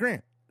 What Amy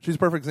Grant? She's a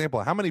perfect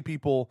example. How many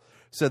people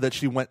said that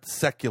she went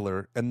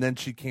secular and then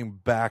she came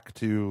back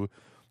to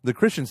the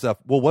Christian stuff?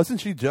 Well,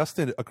 wasn't she just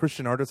a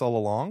Christian artist all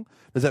along?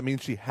 Does that mean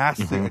she has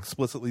to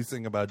explicitly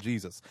sing about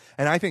Jesus?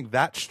 And I think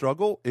that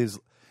struggle is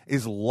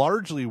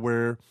largely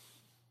where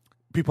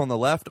people on the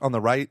left, on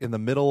the right, in the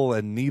middle,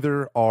 and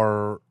neither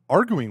are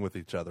arguing with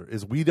each other,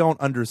 is we don't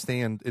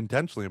understand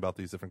intentionally about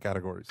these different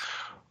categories.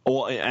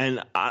 Well,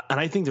 and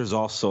I think there's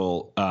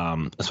also,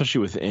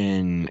 especially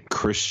within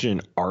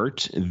Christian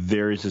art,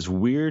 there is this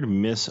weird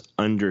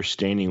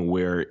misunderstanding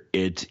where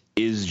it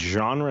is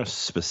genre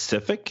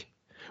specific,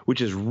 which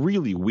is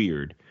really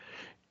weird.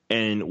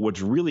 And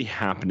what's really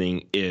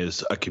happening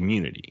is a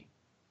community.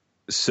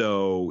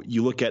 So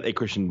you look at a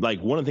Christian,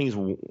 like one of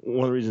the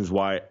reasons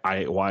why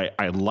I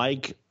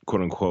like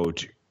quote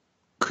unquote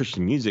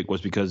Christian music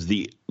was because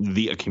the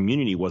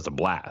community was a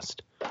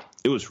blast.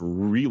 It was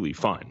really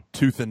fun.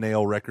 Tooth and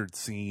nail record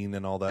scene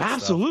and all that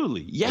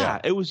Absolutely. stuff. Yeah.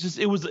 It was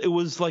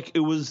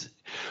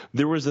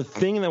there was a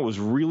thing that was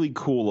really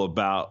cool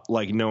about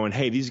like knowing,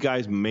 hey, these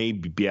guys may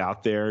be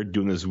out there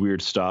doing this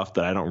weird stuff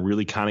that I don't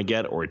really kind of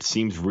get, or it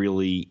seems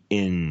really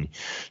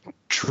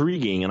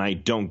intriguing and I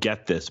don't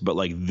get this, but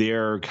like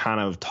they're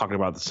kind of talking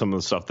about some of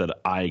the stuff that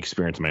I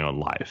experience in my own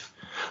life.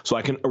 So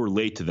I can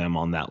relate to them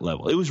on that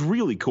level. It was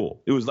really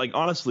cool. It was like,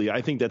 honestly,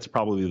 I think that's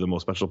probably the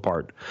most special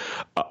part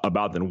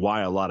about them, why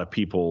a lot of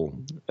people,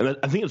 and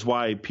I think it's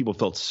why people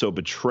felt so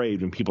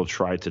betrayed when people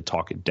tried to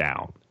talk it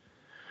down,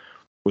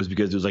 was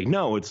because it was like,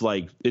 no, it's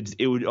like,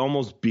 it would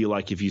almost be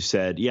like if you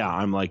said, yeah,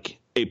 I'm like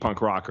a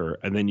punk rocker,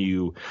 and then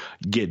you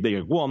get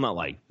big, well, I'm not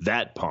like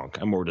that punk.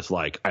 I'm more just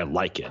like, I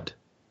like it.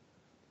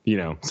 You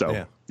know,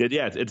 so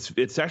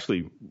it's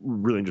actually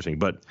really interesting.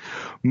 But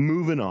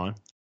moving on.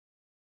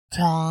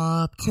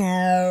 Top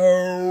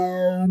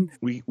 10.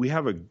 We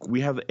have a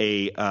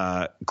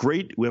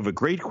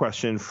great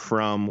question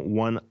from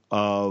one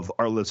of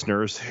our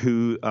listeners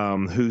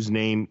whose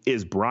name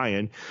is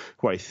Brian,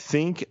 who I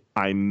think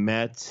I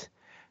met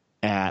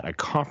at a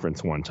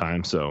conference one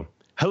time. So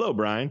hello,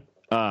 Brian.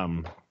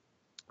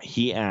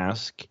 He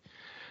asked,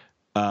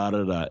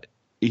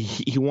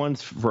 he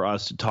wants for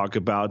us to talk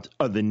about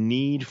the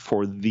need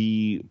for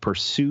the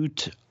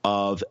pursuit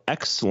of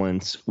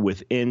excellence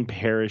within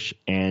parish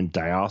and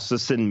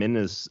diocesan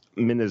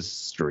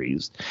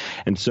ministries.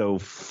 And so,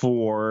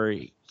 for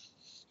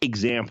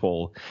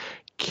example,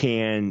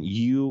 can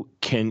you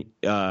quote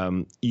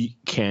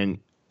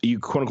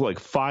unquote like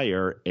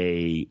fire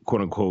a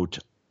quote unquote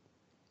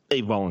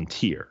a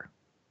volunteer?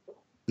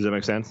 Does that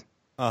make sense?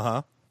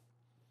 Uh-huh.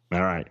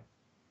 All right.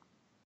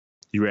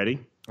 You ready?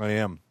 I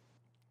am.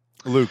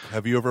 Luke,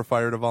 have you ever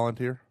fired a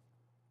volunteer?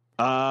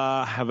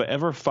 Have I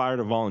ever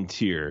fired a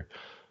volunteer?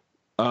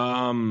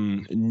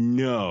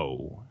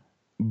 No,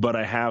 but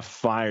I have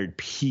fired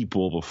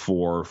people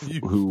before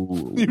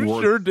who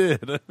sure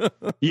did.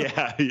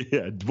 yeah.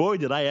 Boy,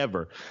 did I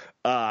ever.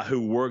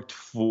 Who worked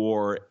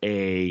for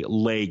a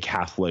lay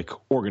Catholic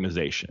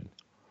organization.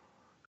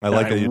 I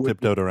like how you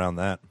tiptoed around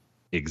that.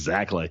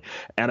 Exactly.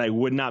 And I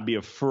would not be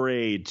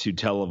afraid to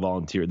tell a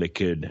volunteer they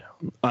could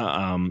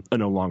no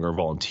longer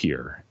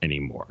volunteer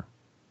anymore.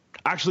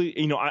 Actually,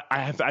 you know,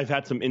 I've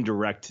had some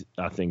indirect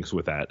things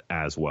with that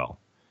as well.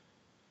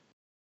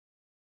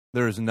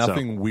 There is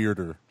nothing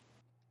weirder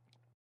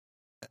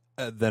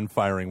than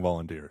firing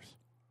volunteers.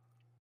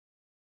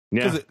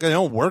 Yeah. Because they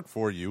don't work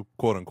for you,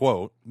 quote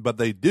unquote, but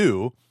they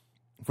do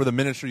for the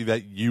ministry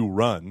that you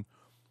run.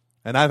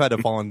 And I've had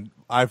to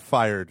I've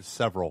fired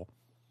several.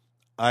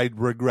 I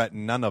regret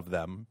none of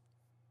them.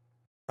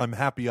 I'm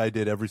happy I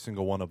did every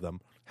single one of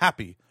them.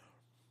 Happy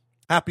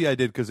I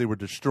did because they were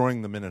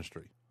destroying the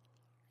ministry.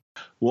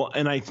 Well,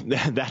 and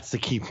that's the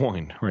key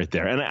point right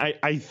there. And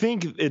I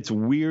think it's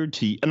weird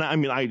and I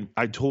mean,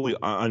 I totally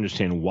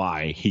understand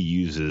why he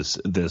uses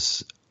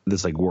this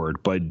like word,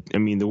 but I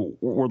mean, the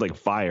word like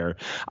fire,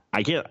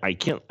 I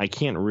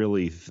can't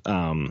really,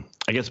 I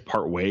guess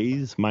part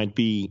ways might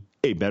be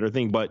a better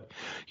thing, but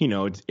you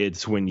know,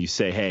 it's when you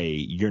say, hey,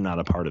 you're not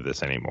a part of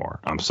this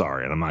anymore. I'm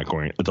sorry. And I'm not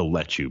going to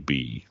let you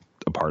be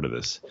a part of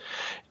this.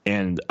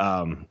 And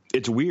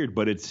it's weird,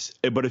 but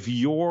if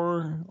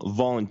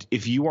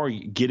you are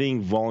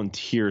getting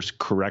volunteers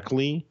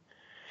correctly,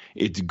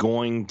 it's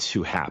going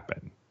to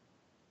happen.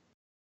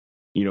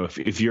 You know,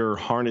 if you're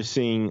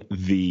harnessing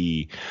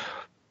the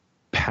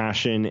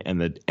passion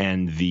and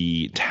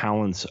the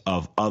talents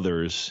of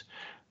others,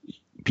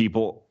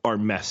 people are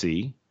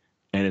messy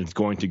and it's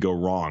going to go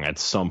wrong at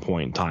some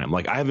point in time.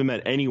 Like I haven't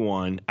met any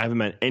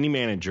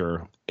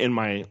manager in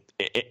my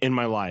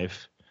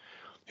life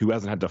who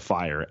hasn't had to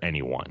fire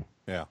anyone.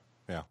 Yeah.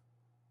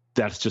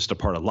 That's just a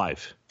part of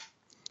life,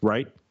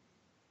 right?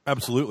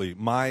 Absolutely.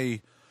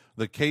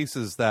 The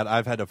cases that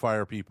I've had to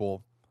fire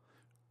people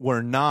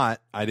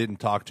I didn't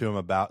talk to him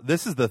about.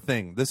 This is the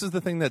thing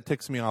that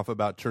ticks me off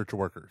about church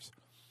workers.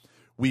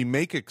 We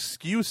make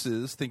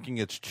excuses thinking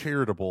it's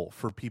charitable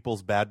for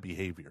people's bad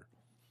behavior,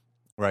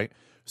 right?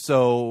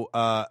 So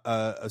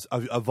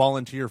a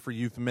volunteer for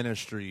youth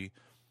ministry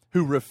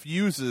who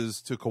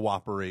refuses to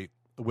cooperate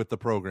with the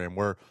program,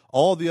 where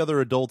all the other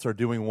adults are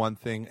doing one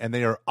thing and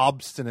they are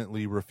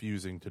obstinately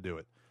refusing to do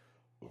it.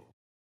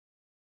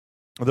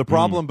 The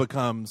problem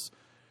becomes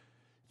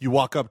you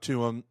walk up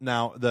to him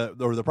now.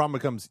 The problem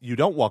becomes you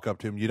don't walk up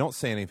to him, you don't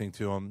say anything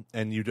to him,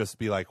 and you just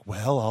be like,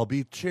 "Well, I'll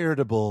be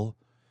charitable,"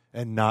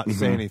 and not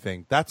say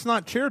anything. That's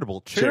not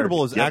charitable.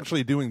 Charitable is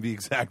actually doing the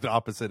exact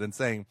opposite and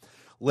saying,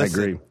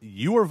 "Listen,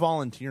 you are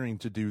volunteering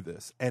to do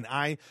this, and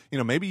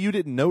maybe you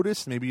didn't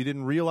notice, maybe you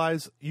didn't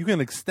realize." You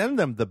can extend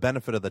them the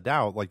benefit of the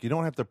doubt. Like, you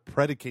don't have to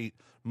predicate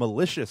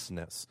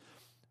maliciousness,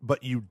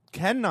 but you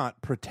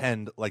cannot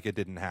pretend like it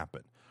didn't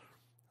happen.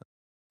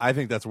 I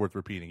think that's worth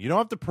repeating. You don't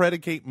have to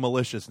predicate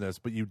maliciousness,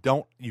 but you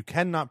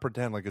cannot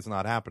pretend like it's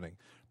not happening.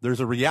 There's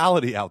a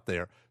reality out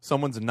there.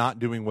 Someone's not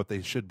doing what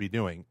they should be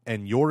doing,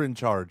 and you're in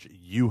charge.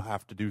 You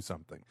have to do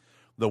something.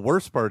 The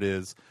worst part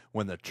is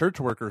when the church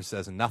worker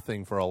says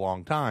nothing for a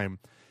long time,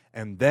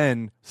 and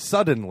then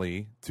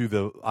suddenly, to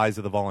the eyes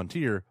of the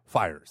volunteer,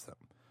 fires them.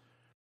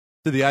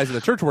 To the eyes of the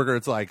church worker,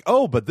 it's like,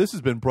 oh, but this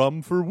has been a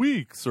problem for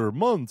weeks or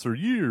months or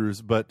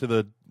years. But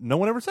no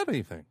one ever said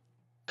anything.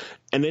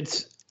 And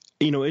it's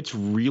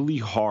really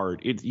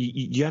hard.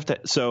 You have to.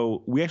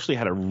 So we actually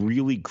had a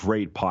really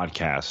great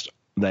podcast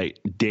that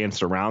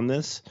danced around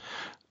this.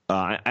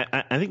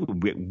 I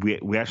think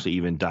we actually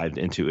even dived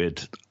into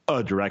it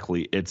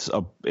directly. It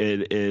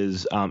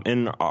is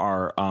in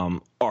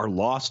our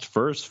lost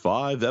first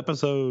 5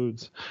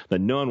 episodes that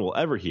no one will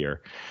ever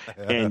hear.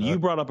 And you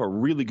brought up a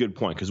really good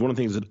point, because one of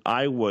the things that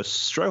I was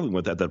struggling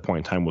with at that point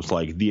in time was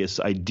like this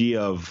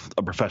idea of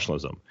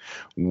professionalism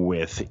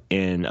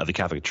within the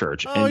Catholic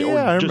Church,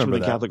 I remember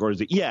the Catholic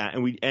organization. Yeah,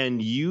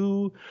 and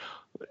you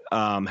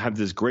have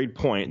this great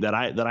point that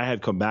I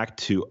have come back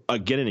to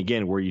again and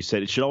again, where you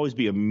said it should always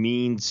be a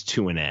means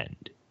to an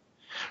end.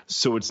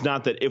 So it's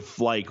not that if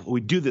like we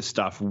do this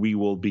stuff, we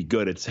will be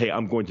good. It's, hey,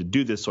 I'm going to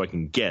do this so I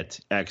can get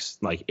X,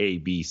 like A,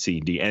 B, C,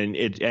 D, and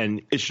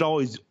it should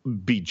always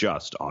be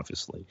just,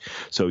 obviously.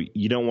 So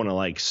you don't want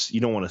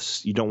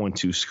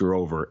to screw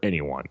over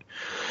anyone.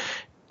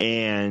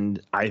 And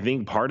I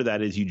think part of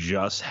that is you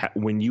just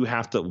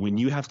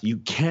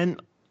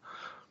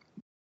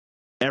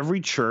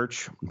every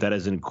church that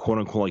is in quote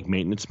unquote like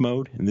maintenance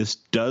mode, and this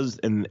does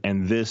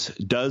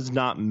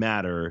not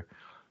matter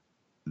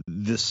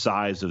the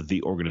size of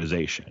the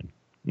organization.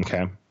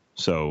 Okay,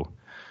 so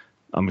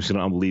I'm just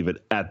gonna leave it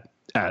at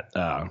that.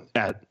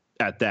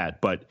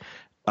 But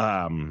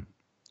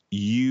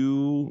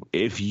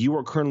if you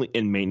are currently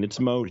in maintenance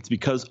mode, it's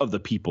because of the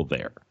people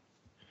there.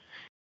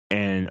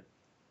 And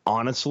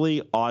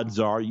honestly, odds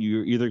are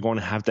you're either going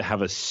to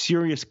have a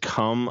serious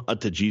come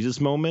to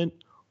Jesus moment,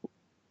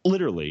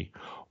 literally,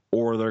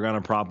 or they're going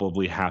to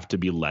probably have to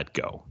be let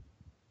go.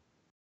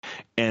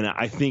 And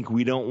I think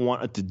we don't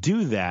want it to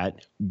do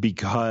that,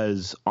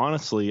 because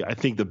honestly, I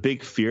think the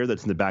big fear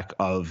that's in the back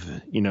of,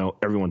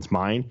 everyone's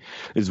mind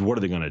is, what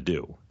are they going to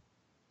do?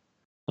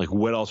 Like,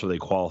 what else are they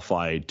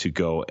qualified to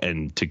go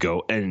and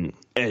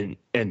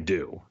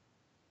do?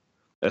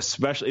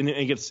 Especially, and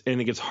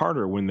it gets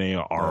harder when they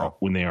are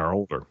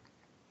older.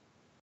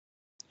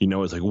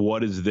 It's like,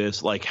 what is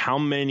this? Like, how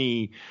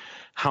many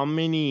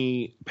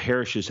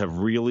parishes have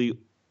really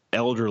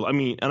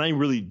elderly?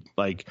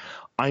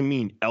 I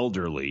mean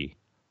elderly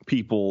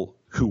people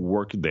who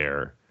work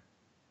there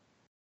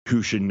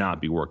who should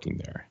not be working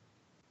there.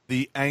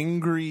 The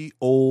angry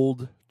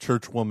old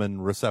churchwoman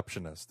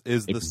receptionist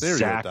is the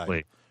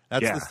stereotype.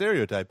 That's the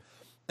stereotype.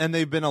 And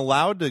they've been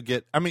allowed to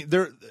get,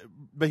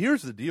 but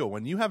here's the deal.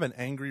 When you have an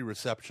angry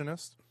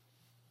receptionist,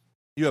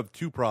 you have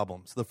 2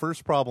 problems. The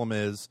first problem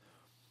is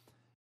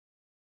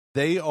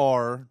they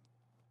are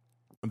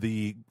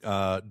the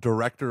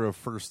director of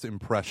first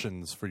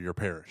impressions for your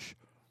parish.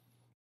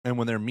 And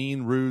when they're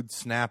mean, rude,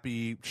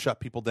 snappy, shut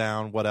people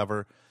down,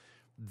 whatever,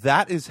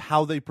 that is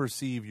how they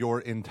perceive your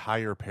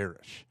entire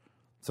parish.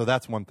 So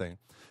that's one thing.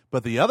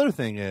 But the other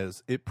thing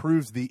is it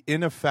proves the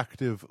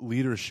ineffective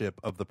leadership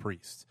of the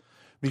priest.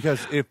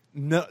 Because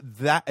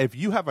if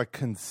you have a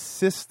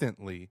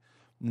consistently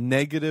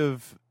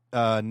negative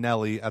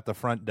Nelly at the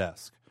front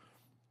desk,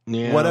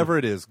 whatever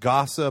it is,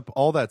 gossip,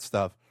 all that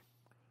stuff,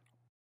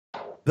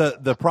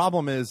 the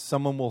problem is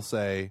someone will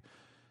say,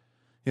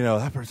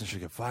 that person should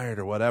get fired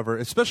or whatever,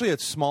 especially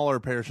at smaller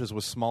parishes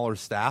with smaller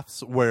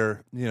staffs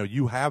where,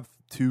 you have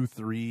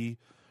 2-3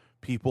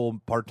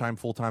 people, part-time,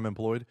 full-time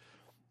employed.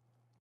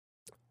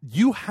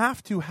 You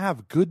have to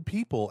have good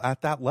people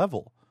at that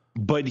level.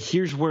 But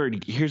here's where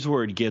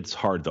it gets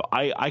hard, though.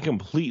 I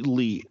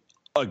completely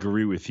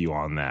agree with you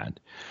on that.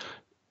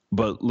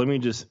 But let me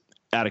just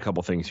add a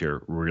couple things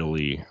here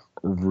really,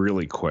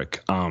 really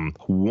quick.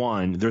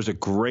 One, there's a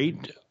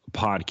great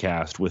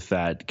podcast with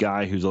that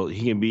guy he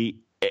can be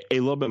a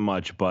little bit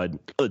much, but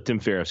Tim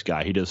Ferriss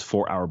guy, he does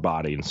 4 Hour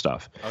Body and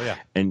stuff. Oh yeah.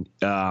 And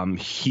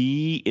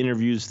he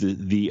interviews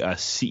the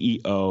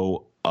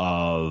CEO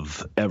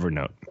of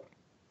Evernote.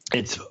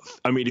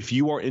 If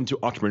you are into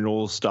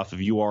entrepreneurial stuff,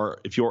 if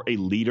you're a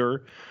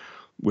leader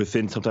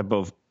within some type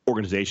of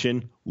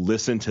organization,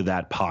 listen to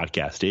that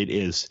podcast. It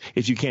is,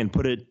 if you can,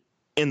 put it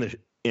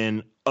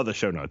in other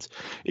show notes.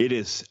 It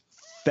is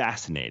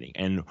fascinating.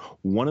 And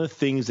one of the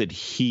things that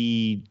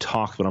he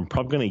talks about, I'm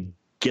probably going to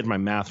get my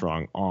math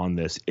wrong on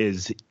this,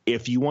 is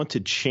if you want to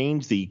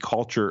change the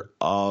culture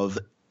of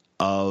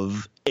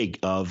a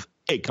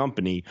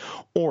company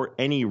or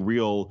any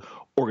real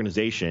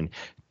organization,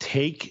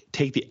 take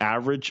the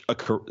average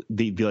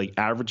the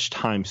average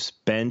time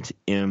spent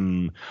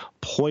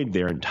employed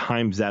there and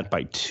times that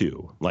by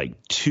 2, like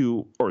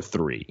 2 or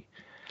 3.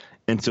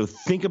 And so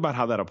think about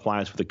how that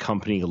applies with a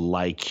company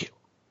like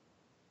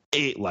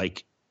a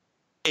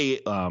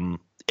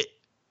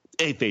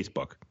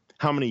Facebook.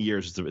 How many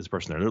years is the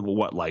person there?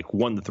 What, like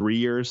 1 to 3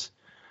 years?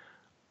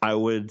 I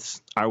would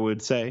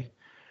say.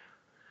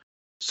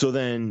 So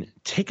then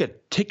take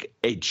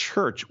a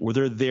church where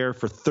they're there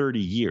for 30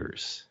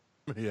 years.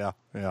 Yeah.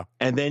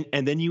 And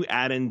then you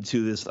add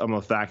into this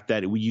the fact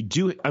that you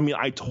do. I mean,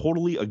 I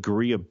totally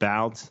agree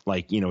about,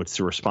 like, it's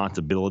the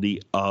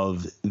responsibility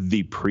of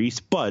the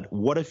priest. But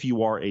what if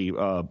you are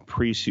a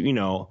priest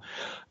who,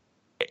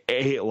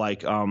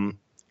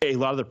 a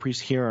lot of the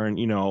priests here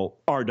in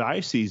our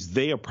diocese,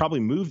 they have probably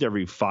moved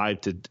every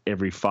five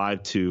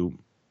to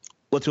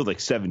let's go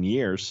like 7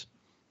 years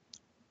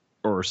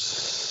or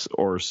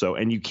so,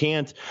 and you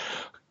can't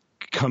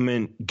come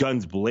in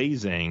guns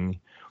blazing,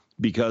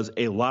 because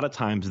a lot of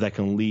times that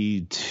can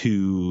lead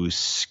to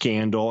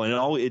scandal, and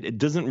it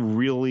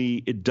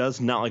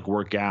does not like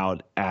work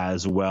out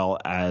as well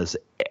as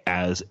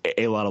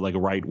a lot of like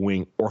right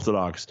wing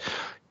Orthodox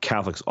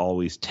Catholics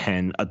always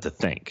tend to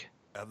think.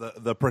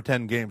 The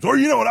pretend games, or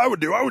what I would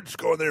do? I would just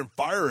go in there and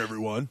fire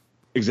everyone.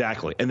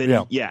 Exactly, and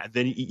then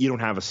then you don't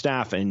have a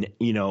staff, and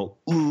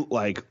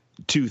like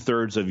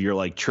 2/3 of your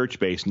like church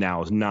base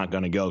now is not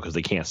going to go because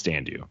they can't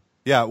stand you.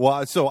 Yeah,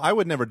 well, so I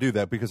would never do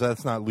that, because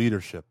that's not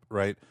leadership,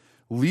 right?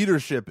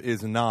 Leadership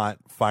is not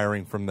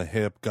firing from the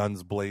hip,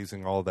 guns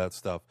blazing, all that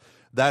stuff.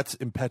 That's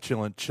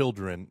impetulant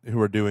children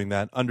who are doing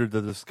that under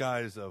the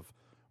disguise of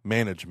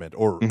management,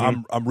 or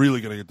I'm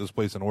really going to get this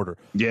place in order.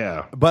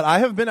 Yeah. But I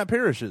have been at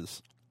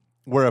parishes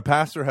where a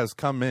pastor has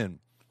come in,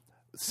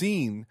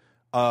 seen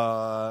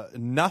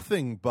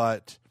nothing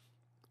but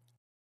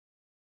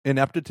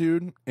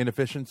ineptitude,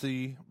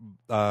 inefficiency,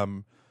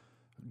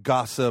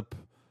 gossip,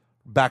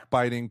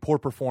 backbiting, poor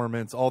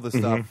performance, all this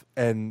stuff,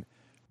 and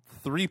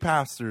 3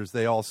 pastors,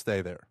 they all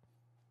stay there.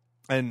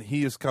 And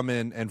he has come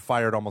in and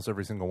fired almost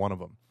every single one of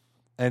them.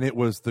 And it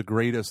was the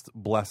greatest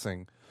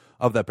blessing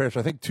of that parish.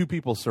 I think 2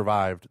 people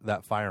survived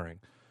that firing.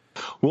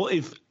 Well,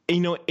 if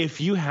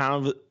you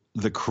have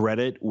the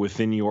credit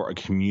within your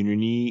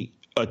community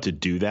to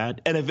do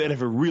that, and if it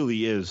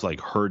really is like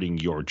hurting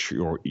your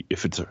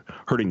if it's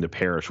hurting the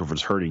parish, or if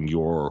it's hurting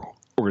your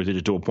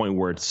organization to a point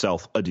where it's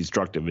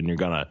self-destructive and you're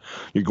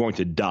going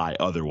to die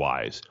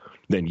otherwise,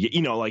 then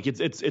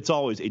it's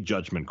always a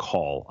judgment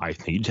call. I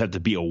think you just have to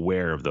be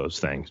aware of those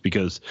things,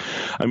 because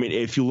I mean,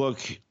 if you look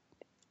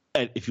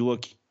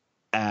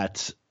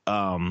at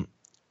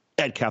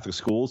Catholic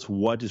schools,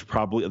 what is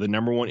probably the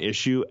number one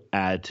issue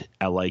at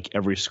like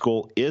every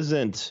school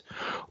isn't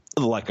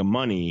the lack of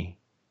money,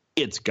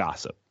 it's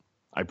gossip.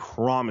 I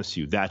promise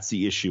you, that's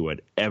the issue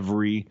at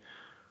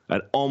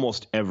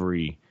almost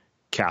every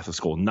Catholic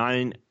school.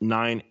 9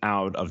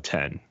 out of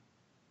 10.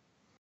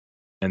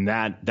 And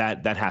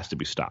that has to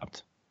be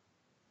stopped.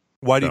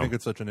 Why do you think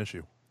it's such an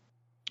issue?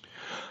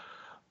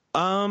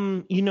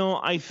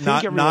 I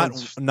think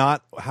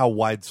not how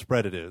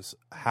widespread it is.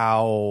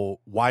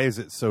 Why is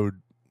it so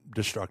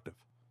destructive?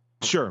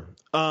 Sure.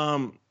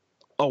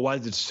 Why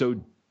is it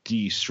so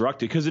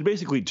destructive? Because it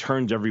basically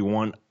turns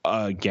everyone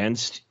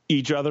against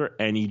each other,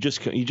 and you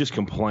just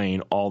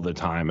complain all the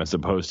time, as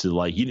opposed to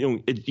like you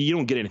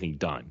don't get anything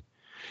done.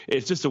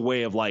 It's just a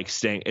way of like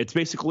staying. It's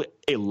basically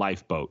a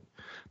lifeboat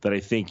that I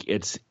think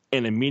it's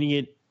an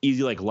immediate,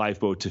 easy like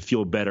lifeboat to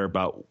feel better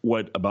about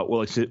what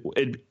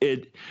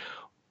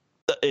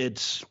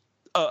it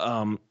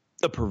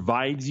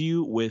provides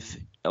you with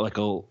like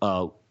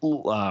a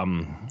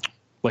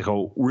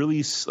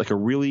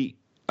really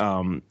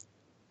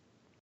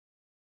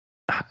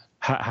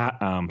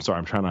sorry,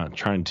 I'm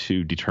trying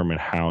to determine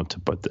how to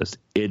put this.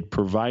 It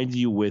provides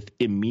you with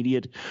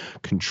immediate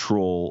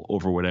control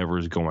over whatever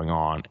is going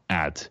on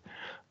at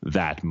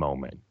that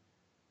moment,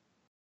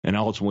 and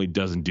ultimately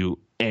doesn't do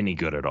any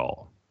good at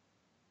all.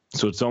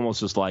 So it's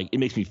almost just like, it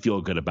makes me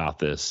feel good about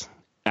this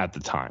at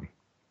the time.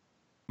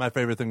 My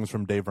favorite thing was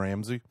from Dave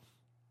Ramsey.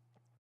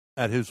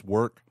 At his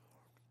work,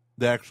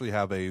 they actually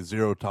have a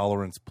 0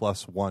 tolerance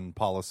 +1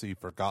 policy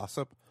for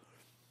gossip.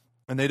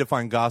 And they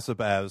define gossip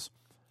as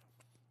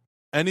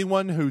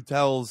anyone who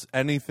tells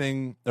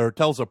anything or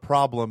tells a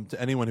problem to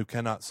anyone who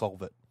cannot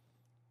solve it.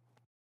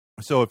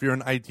 So if you're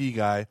an IT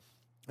guy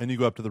and you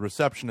go up to the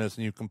receptionist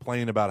and you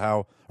complain about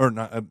how, or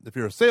not, if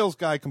you're a sales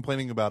guy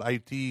complaining about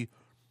IT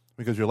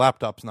because your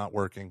laptop's not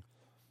working,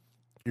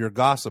 you're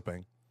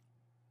gossiping.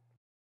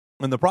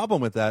 And the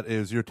problem with that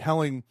is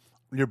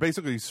you're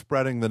basically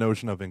spreading the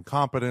notion of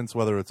incompetence,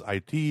 whether it's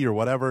IT or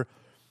whatever,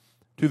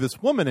 to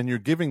this woman, and you're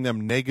giving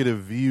them negative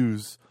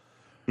views.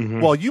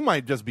 Well, you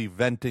might just be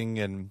venting,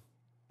 and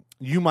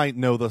you might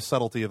know the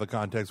subtlety of the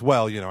context.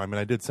 Well,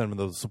 I did send them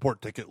the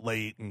support ticket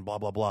late and blah,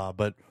 blah, blah,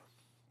 but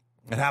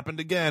it happened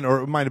again,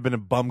 or it might have been a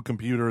bum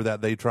computer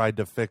that they tried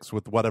to fix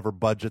with whatever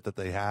budget that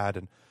they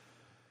had.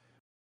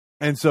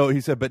 And so he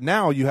said, but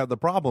now you have the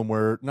problem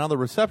where now the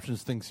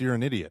receptionist thinks you're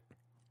an idiot.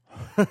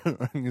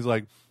 And he's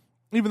like,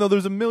 even though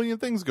there's a million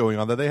things going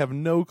on that they have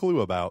no clue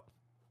about.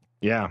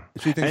 Yeah.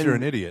 She thinks you're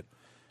an idiot.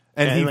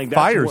 And he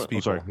fires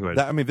people. Sorry, go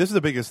ahead. This is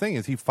the biggest thing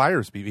is he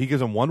fires people. He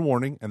gives them one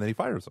warning and then he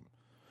fires them.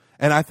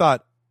 And I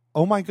thought,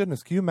 oh my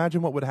goodness, can you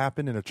imagine what would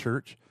happen in a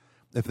church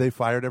if they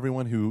fired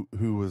everyone who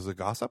was a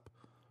gossip?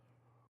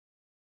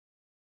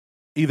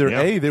 Either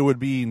A, there would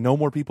be no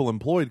more people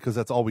employed because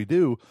that's all we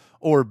do,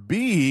 or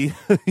B,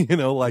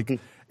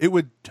 it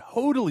would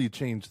totally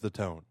change the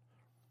tone.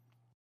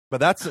 But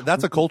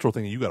that's a cultural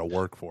thing that you got to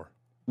work for.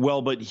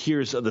 Well, but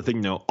here's the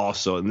thing, though.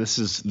 Also, and this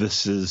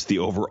is the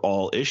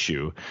overall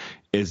issue,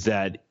 is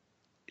that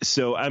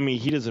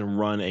he doesn't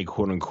run a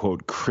quote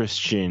unquote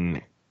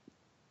Christian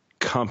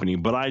company,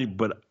 but I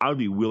would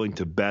be willing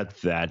to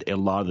bet that a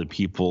lot of the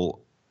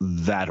people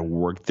that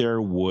work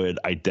there would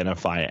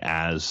identify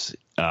as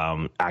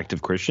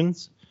active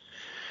Christians,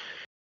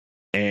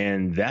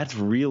 and that's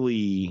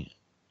really,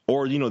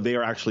 or they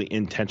are actually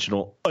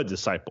intentional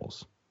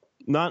disciples.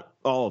 Not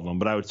all of them,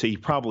 but I would say he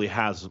probably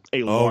has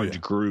a large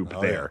group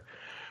there.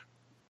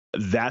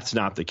 Yeah. That's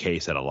not the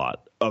case at a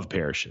lot of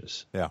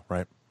parishes. Yeah,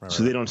 right.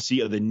 So they don't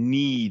see the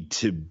need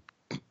to,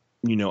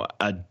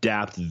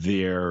 adapt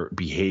their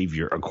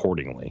behavior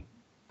accordingly,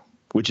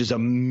 which is a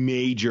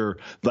major,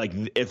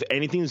 if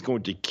anything is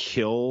going to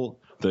kill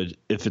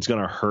if it's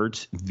going to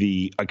hurt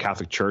a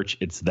Catholic Church,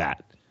 it's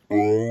that.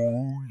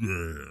 Oh,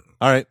 yeah.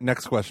 All right,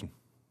 next question.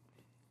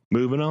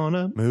 Moving on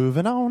up.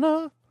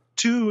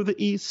 To the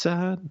east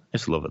side. I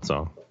just love that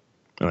song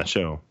and that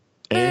show.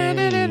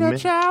 Amen. All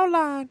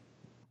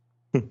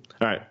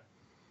right.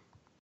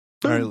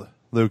 All right,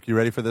 Luke, you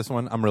ready for this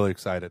one? I'm really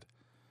excited.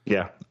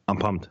 Yeah, I'm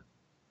pumped.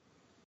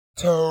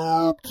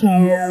 Top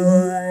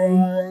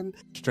 10.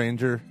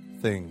 Stranger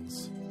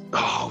Things.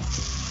 Oh,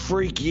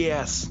 freak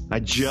yes. I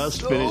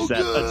just finished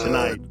that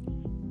tonight.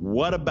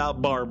 What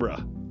about Barbara?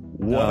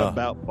 What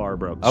about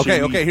Barbara?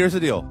 Okay, here's the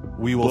deal.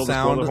 We will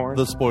sound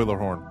the spoiler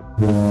horn.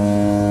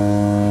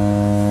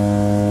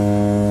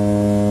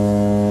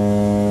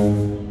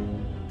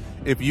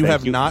 If you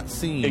have not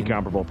seen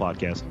Incomparable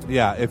podcast.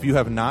 Yeah, if you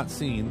have not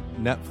seen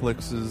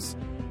Netflix's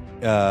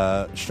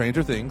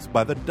Stranger Things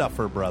by the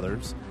Duffer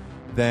Brothers,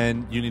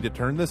 then you need to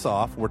turn this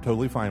off. We're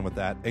totally fine with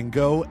that. And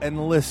go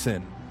and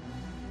listen.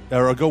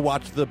 Or go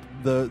watch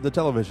the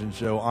television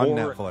show on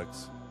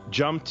Netflix.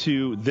 Jump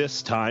to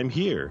this time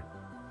here.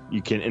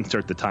 You can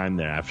insert the time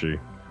there after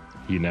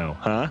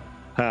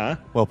Huh?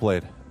 Well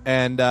played.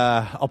 And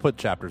I'll put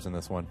chapters in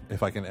this one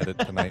if I can edit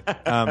tonight.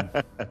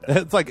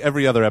 It's like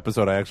every other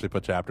episode I actually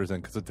put chapters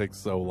in because it takes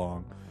so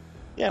long.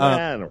 Yeah,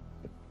 man.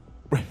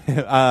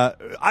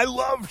 I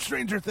love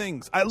Stranger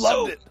Things. I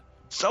loved it.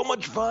 So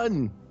much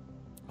fun.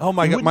 Oh,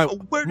 my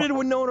God. Where did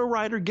Winona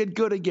Ryder get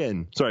good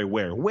again? Sorry,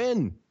 where?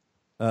 When?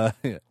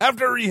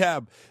 After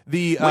rehab.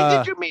 When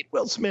did you meet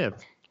Will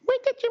Smith?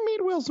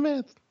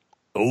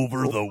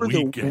 Over the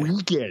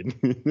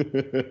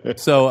weekend.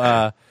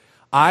 So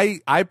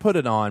I put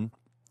it on.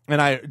 And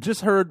I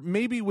just heard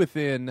maybe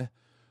within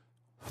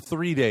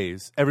 3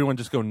 days, everyone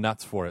just go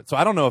nuts for it. So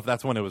I don't know if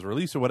that's when it was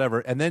released or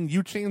whatever. And then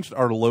you changed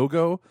our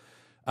logo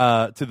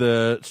to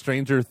the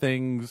Stranger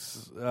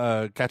Things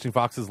Catching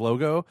Foxes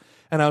logo.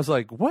 And I was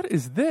like, what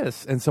is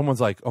this? And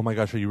someone's like, oh my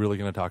gosh, are you really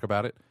going to talk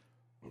about it?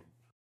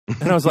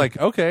 And I was like,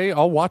 okay,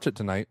 I'll watch it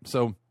tonight.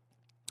 So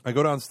I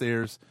go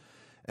downstairs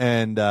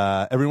and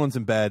everyone's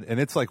in bed. And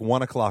it's like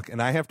 1 o'clock.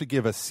 And I have to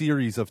give a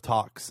series of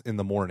talks in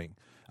the morning.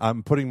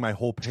 I'm putting my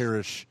whole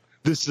parish.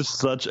 This is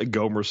such a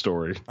Gomer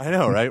story. I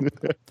know, right?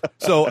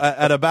 So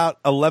at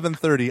about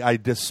 11:30, I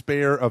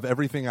despair of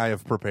everything I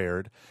have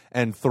prepared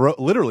and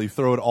literally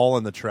throw it all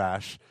in the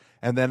trash.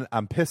 And then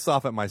I'm pissed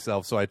off at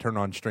myself, so I turn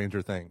on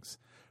Stranger Things.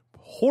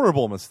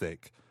 Horrible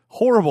mistake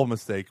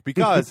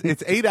because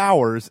it's 8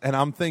 hours, and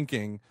I'm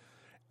thinking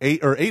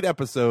eight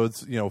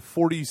episodes,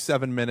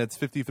 47 minutes,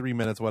 53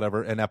 minutes,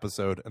 whatever, an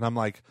episode. And I'm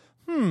like,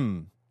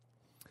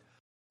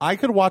 I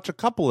could watch a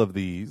couple of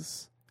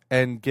these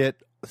and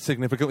get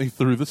significantly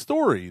through the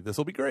story. This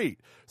will be great.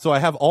 So I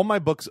have all my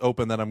books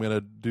open that I'm going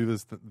to do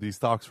these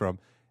talks from,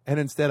 and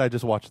instead I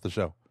just watch the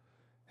show.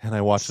 And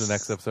I watch the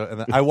next episode, and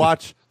then I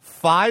watch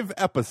 5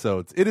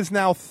 episodes. It is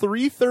now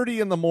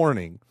 3:30 in the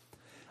morning.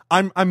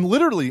 I'm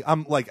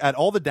like at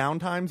all the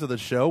downtimes of the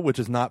show, which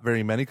is not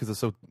very many because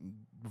it's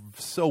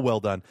so well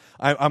done.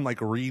 I'm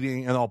like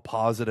reading, and I'll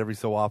pause it every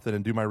so often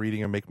and do my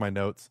reading and make my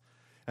notes.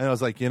 And I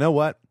was like, you know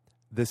what?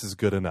 this is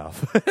good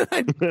enough.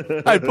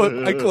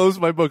 I closed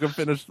my book and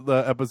finished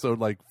the episode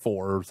like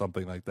 4 or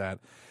something like that,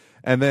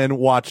 and then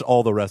watched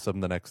all the rest of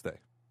them the next day.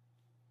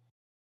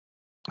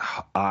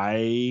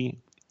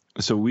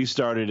 So we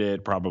started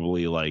it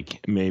probably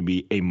like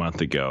maybe a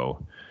month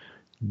ago,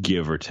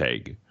 give or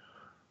take,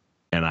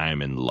 and I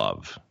am in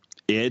love.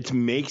 It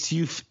makes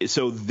you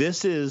so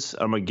this is,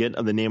 I'm gonna get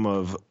the name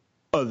of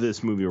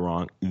this movie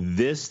wrong.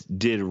 This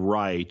did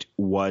right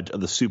what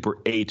the Super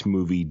 8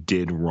 movie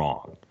did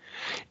wrong.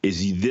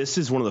 This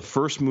is one of the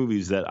first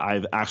movies that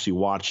I've actually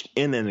watched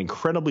in an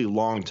incredibly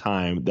long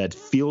time that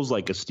feels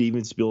like a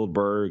Steven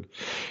Spielberg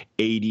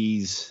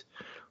 80s.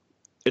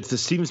 It's the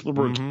Steven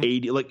Spielberg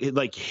 80,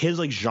 like his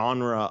like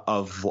genre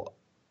of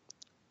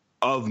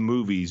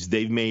movies.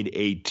 They've made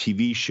a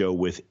TV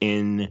show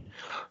in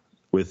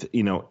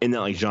that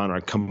like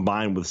genre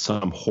combined with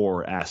some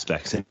horror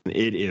aspects, and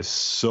it is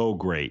so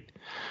great.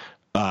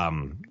 The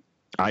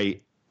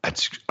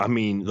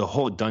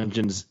whole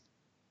Dungeons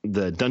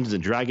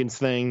and Dragons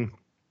thing.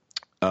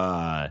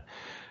 The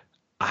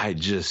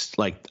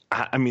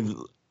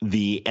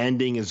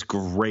ending is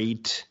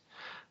great.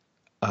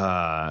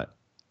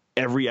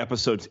 Every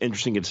episode's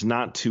interesting. It's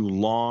not too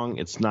long.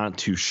 It's not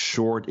too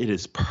short. It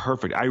is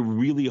perfect. I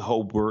really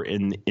hope we're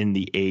in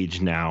the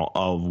age now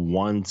of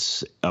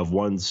once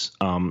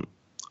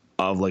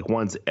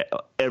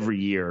every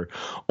year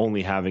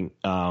only having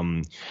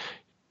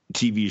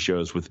TV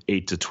shows with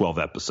 8 to 12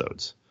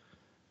 episodes.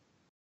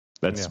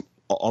 That's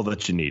all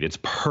that you need. It's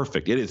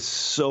perfect. It is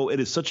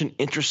such an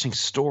interesting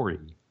story.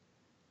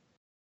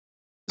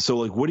 So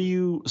like,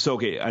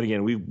 okay, and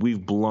again,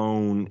 we've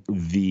blown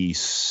the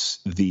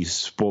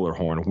spoiler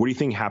horn. What do you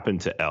think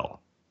happened to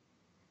Elle?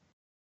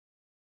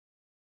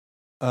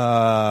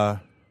 The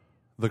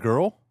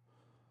girl?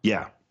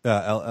 Yeah.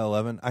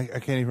 L11. I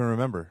can't even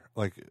remember.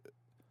 Like,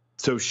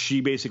 so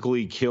she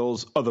basically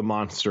kills the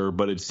monster,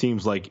 but it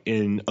seems like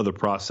in the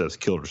process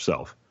killed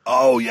herself.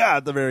 Oh yeah,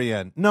 at the very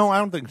end. No, I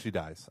don't think she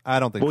dies. I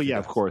don't think. Well, she yeah,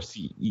 dies. Of course.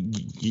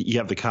 You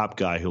have the cop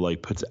guy who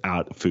like puts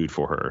out food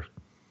for her.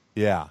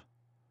 Yeah.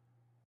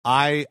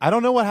 I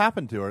don't know what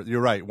happened to her. You're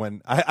right.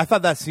 When I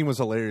thought that scene was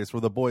hilarious, where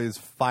the boy is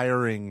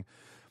firing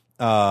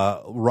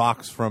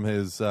rocks from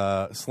his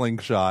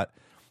slingshot,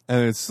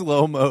 and it's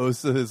slow mo,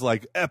 so his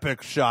like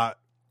epic shot,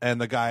 and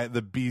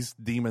the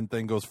beast demon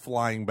thing goes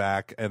flying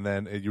back, and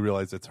then you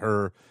realize it's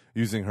her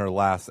using her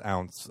last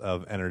ounce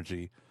of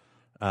energy,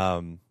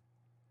 to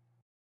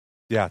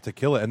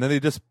kill it, and then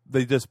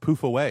they just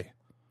poof away.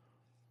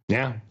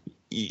 Yeah.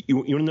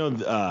 You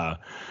know,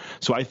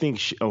 so I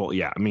think,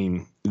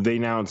 they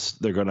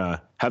announced they're going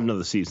to have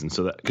another season.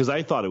 So that, because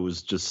I thought it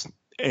was just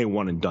a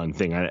one and done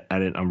thing. I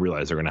didn't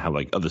realize they're going to have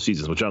like other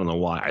seasons, which I don't know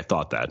why I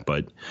thought that.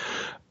 But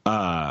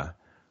one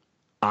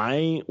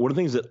of the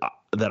things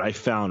that I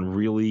found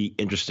really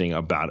interesting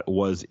about it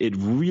was it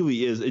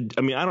really is. I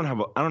don't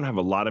have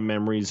a lot of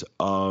memories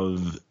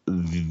of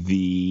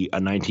the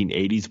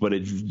 1980s, but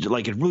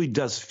it really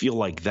does feel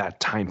like that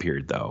time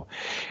period though.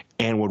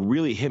 And what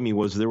really hit me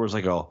was there was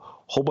like a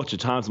whole bunch of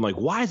times I'm like,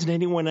 why isn't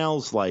anyone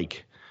else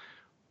like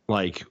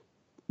why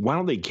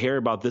don't they care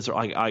about this? Or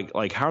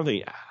like how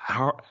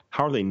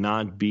are they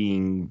not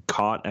being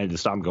caught? And I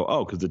just stop and go,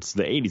 oh, because it's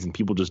the 80s and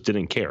people just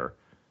didn't care.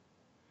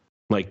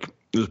 Like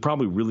it was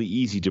probably really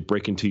easy to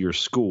break into your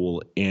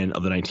school in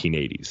the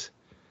 1980s.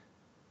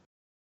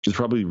 It's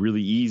probably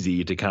really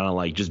easy to kind of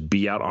like just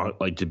be out on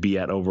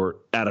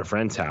at a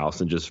friend's house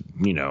and just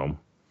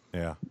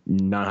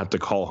not have to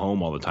call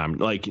home all the time.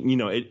 Like,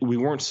 we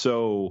weren't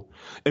so,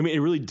 it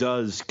really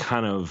does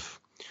kind of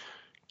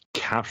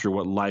capture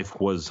what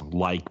life was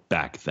like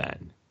back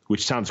then,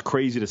 which sounds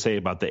crazy to say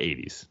about the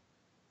 80s.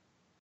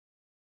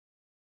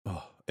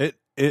 Oh,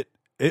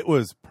 it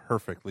was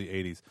perfectly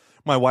 80s.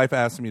 My wife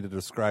asked me to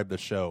describe the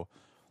show.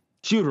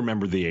 She would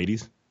remember the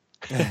 80s.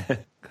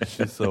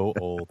 She's so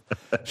old.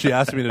 She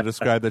asked me to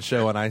describe the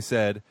show, and I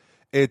said,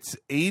 it's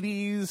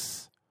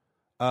 80s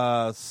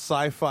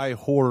sci-fi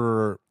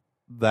horror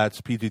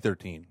that's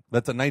PG-13.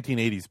 That's a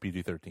 1980s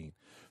PG-13.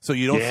 So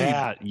you don't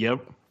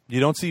you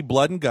don't see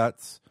blood and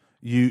guts.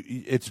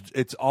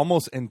 It's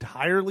almost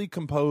entirely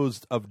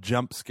composed of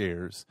jump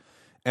scares,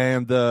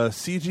 and the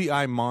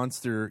CGI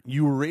monster,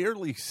 you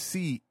rarely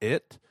see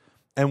it,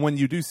 and when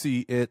you do see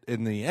it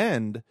in the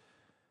end,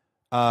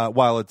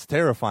 while it's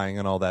terrifying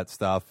and all that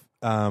stuff,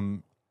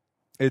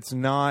 it's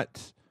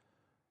not.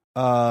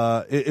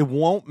 It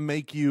won't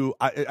make you.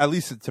 At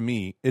least to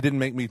me, it didn't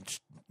make me.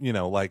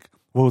 Like,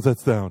 what was that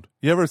sound?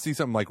 You ever see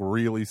something like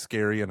really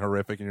scary and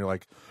horrific, and you're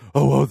like,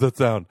 oh, what was that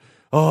sound?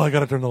 Oh, I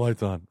gotta turn the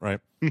lights on, right?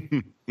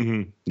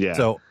 Mm-hmm. Yeah.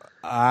 So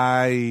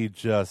I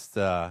just,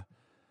 I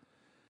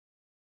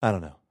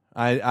don't know.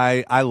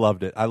 I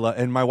loved it.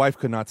 And my wife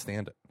could not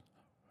stand it.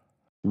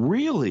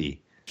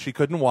 Really? She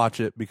couldn't watch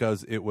it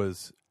because it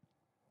was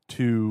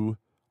too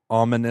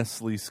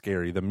ominously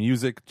scary. The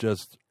music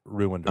just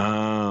ruined it.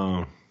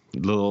 Oh,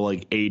 little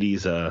like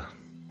 80s. The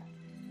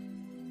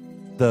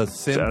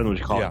synth. I don't know what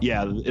you call it.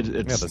 Yeah, it's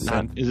the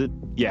not. synth. Is it?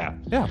 Yeah.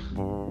 Yeah.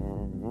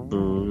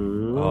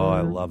 Oh,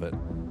 I love it.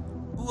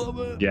 Love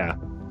it. Yeah,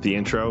 the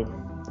intro.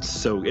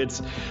 So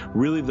it's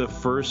really the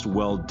first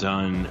well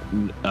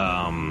done.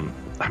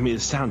 I mean,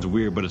 it sounds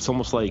weird, but it's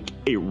almost like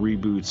a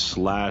reboot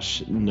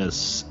slash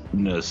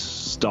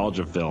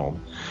nostalgia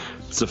film.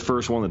 It's the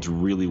first one that's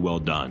really well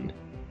done.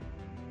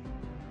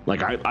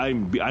 Like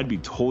I'd be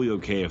totally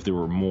okay if there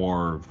were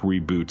more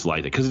reboots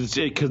like that, because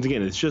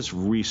again, it's just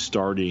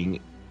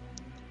restarting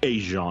a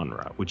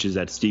genre, which is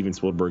that Steven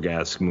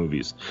Spielberg-esque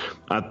movies.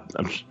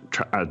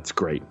 It's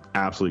great,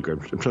 absolutely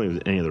great. I'm trying to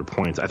think of any other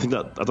points. I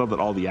thought that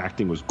all the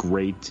acting was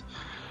great.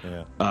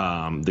 Yeah.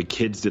 The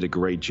kids did a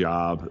great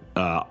job.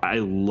 I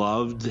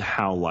loved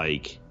how,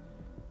 like,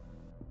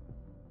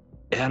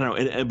 I don't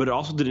know, but it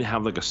also didn't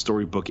have like a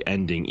storybook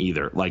ending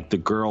either. Like the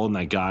girl and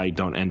that guy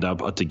don't end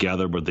up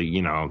together, but they,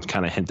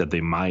 kind of hint that they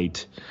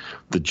might.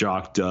 The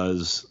jock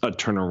does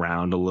turn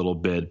around a little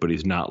bit, but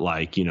he's not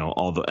like, I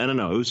don't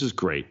know. It was just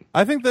great.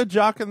 I think the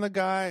jock and the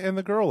guy and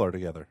the girl are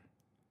together.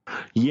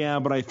 Yeah,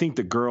 but I think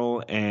the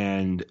girl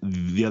and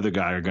the other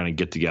guy are going to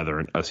get together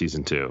in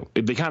season 2.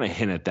 They kind of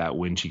hint at that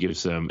when she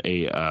gives him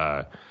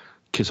a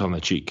kiss on the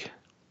cheek.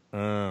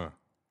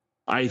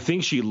 I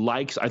think she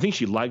likes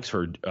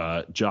her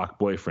jock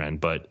boyfriend,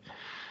 but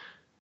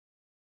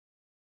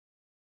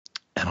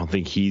I don't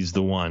think he's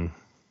the one.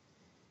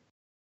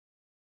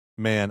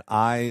 Man,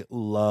 I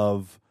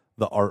love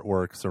the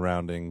artwork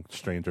surrounding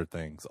Stranger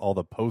Things. All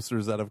the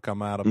posters that have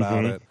come out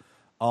about it.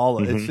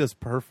 It's just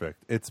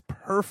perfect. It's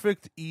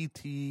perfect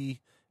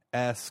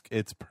E.T.-esque.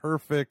 It's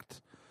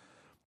perfect.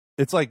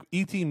 It's like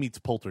E.T. meets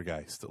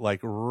Poltergeist,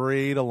 like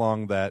right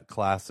along that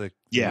classic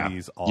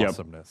 80s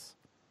awesomeness.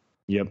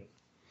 Yep.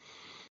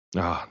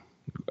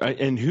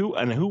 And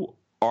who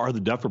are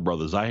the Duffer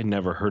Brothers? I had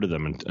never heard of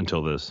them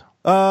until this.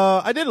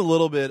 I did a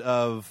little bit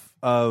of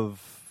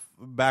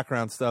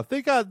background stuff.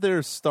 They got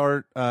their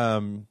start.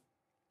 Oh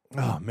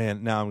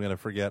man, now I'm gonna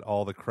forget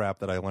all the crap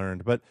that I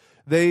learned. But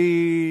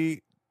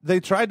they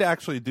tried to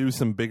actually do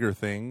some bigger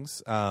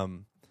things.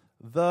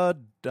 The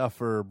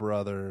Duffer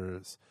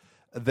Brothers.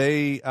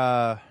 They shit.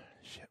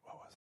 What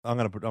was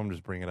it? I'm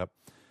just bringing it up.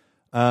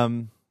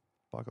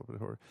 Apocalyptic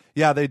horror.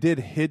 Yeah, they did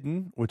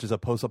Hidden, which is a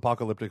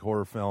post-apocalyptic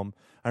horror film.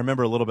 I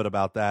remember a little bit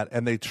about that.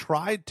 And they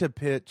tried to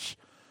pitch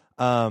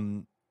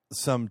some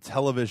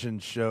television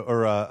show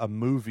or a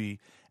movie,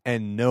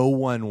 and no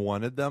one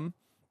wanted them.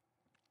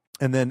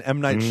 And then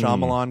M. Night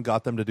Shyamalan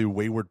got them to do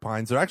Wayward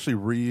Pines. They're actually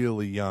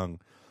really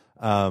young.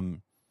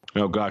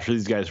 Oh gosh,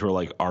 these guys who are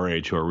like our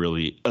age who are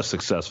really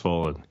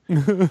successful.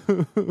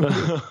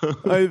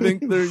 I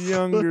think they're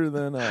younger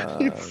than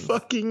us. You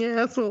fucking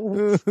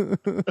assholes.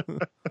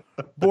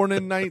 Born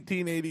in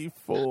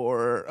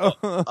 1984.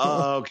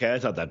 Oh, okay,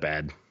 that's not that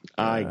bad.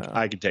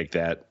 I could take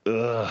that.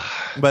 Ugh.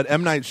 But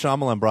M. Night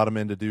Shyamalan brought him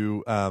in to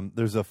do.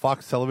 There's a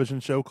Fox television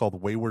show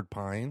called Wayward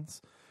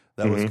Pines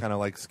that was kind of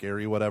like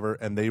scary, whatever,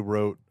 and they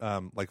wrote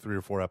like 3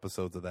 or 4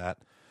 episodes of that.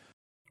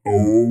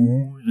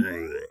 Oh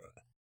yeah.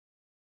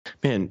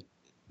 Man,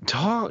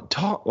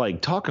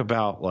 talk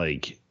about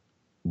like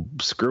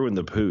screwing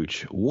the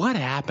pooch. What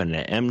happened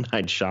to M.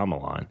 Night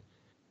Shyamalan?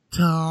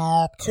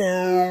 Top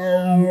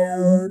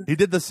 10. He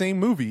did the same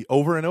movie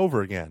over and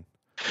over again.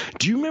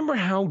 Do you remember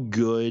how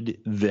good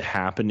The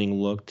Happening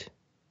looked?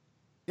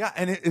 Yeah,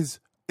 and it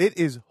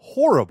is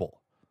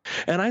horrible.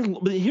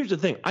 But here's the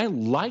thing. I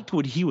liked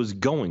what he was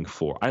going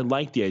for. I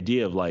liked the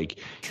idea of like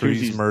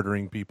trees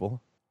murdering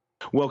people.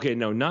 Well, okay,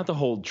 no, not the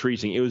whole tree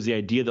thing. It was the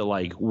idea that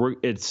like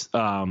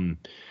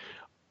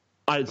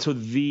so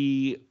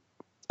the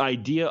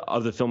idea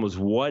of the film was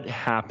what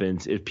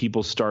happens if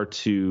people start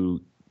to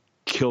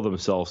kill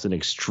themselves in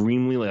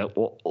extremely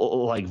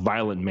like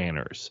violent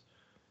manners.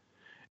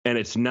 And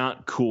it's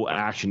not cool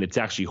action. It's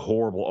actually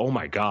horrible. Oh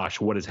my gosh,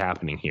 what is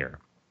happening here?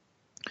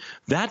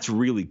 That's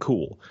really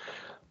cool.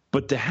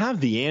 But to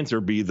have the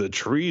answer be the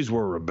trees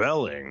were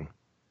rebelling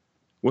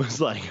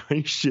was like, are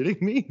you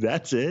shitting me?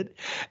 That's it?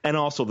 And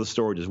also the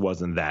story just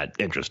wasn't that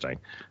interesting.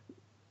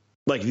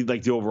 Like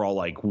the overall,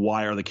 like,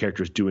 why are the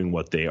characters doing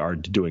what they are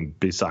doing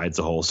besides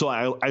the whole? So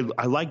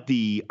I like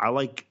the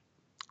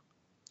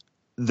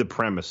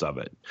premise of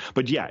it.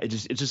 But yeah,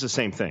 it's just the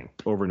same thing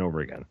over and over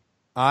again.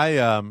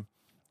 I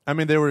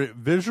mean, there were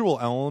visual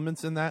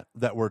elements in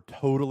that were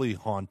totally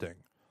haunting.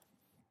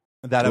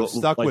 That have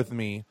stuck with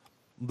me.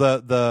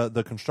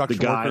 The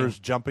construction workers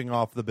jumping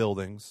off the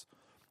buildings.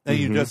 And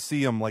you just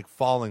see them like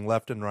falling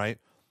left and right.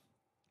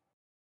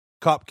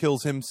 Cop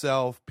kills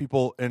himself.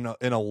 People in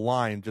a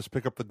line just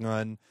pick up the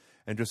gun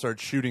and just start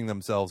shooting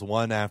themselves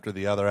one after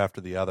the other after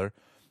the other.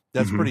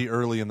 That's pretty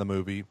early in the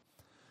movie.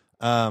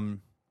 The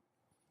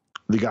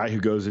guy who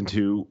goes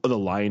into the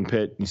lion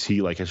pit, you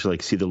see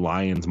see the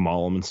lions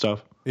maul him and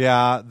stuff.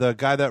 Yeah, the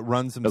guy that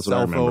runs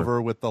himself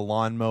over with the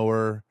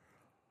lawnmower.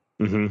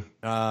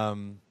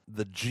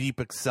 The Jeep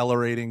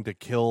accelerating to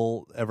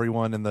kill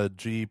everyone in the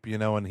Jeep,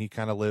 and he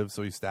kind of lives,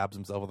 so he stabs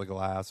himself with a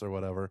glass or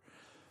whatever.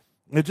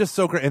 It's just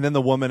so great. And then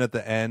the woman at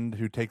the end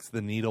who takes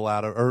the needle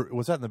out of, or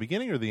was that in the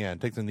beginning or the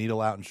end? Takes the needle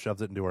out and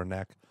shoves it into her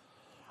neck.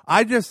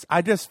 I just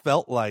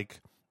felt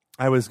like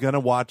I was going to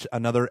watch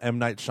another M.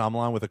 Night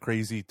Shyamalan with a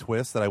crazy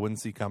twist that I wouldn't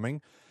see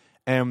coming.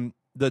 And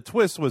the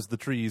twist was the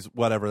trees,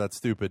 whatever. That's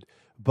stupid,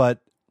 but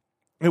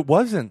it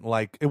wasn't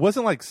like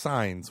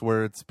Signs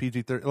where it's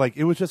PG-13. Like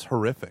it was just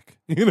horrific.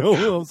 You know,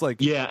 I was like,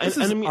 Yeah, this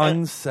and is I mean,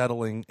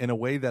 unsettling in a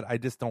way that I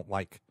just don't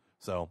like.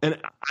 So, and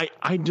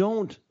I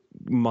don't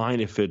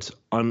mind if it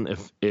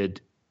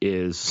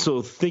is.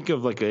 So think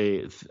of like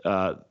think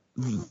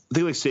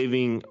like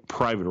Saving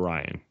Private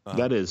Ryan.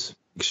 That is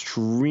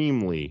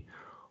extremely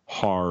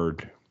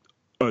hard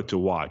to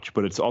watch,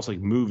 but it's also like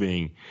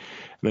moving,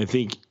 and I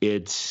think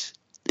it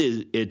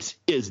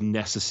is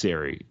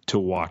necessary to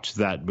watch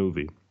that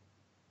movie.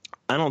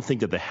 I don't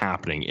think that The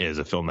Happening is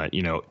a film that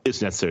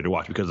is necessary to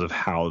watch because of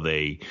how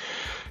they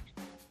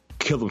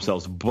kill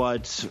themselves,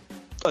 but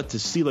to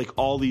see like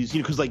all these,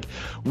 because like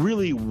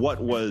really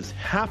what was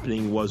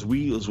happening was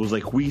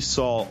we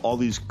saw all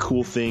these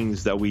cool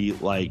things that we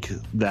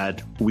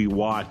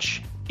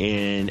watch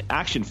in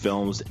action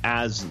films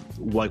as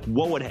like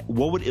what would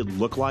it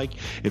look like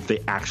if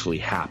they actually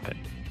happened.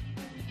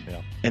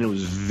 yeah. And it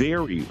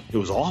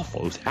was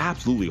awful. It was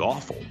absolutely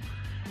awful.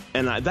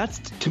 And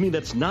to me,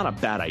 that's not a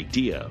bad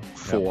idea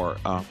for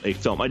a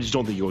film. I just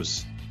don't think it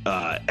was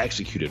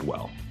executed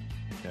well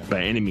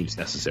by any means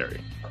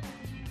necessary.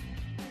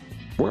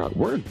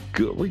 We're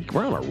good.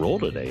 We're on a roll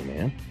today,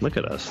 man. Look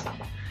at us.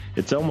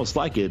 It's almost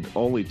like it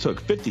only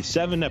took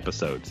 57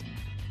 episodes.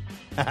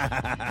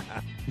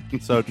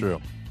 So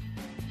true.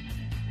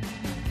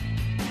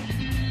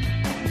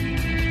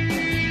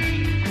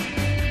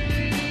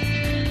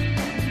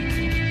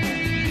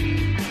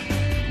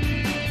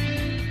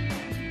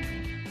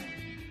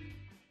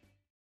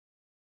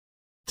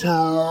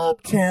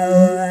 Top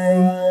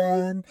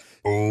 10.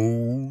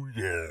 Oh,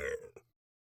 yeah.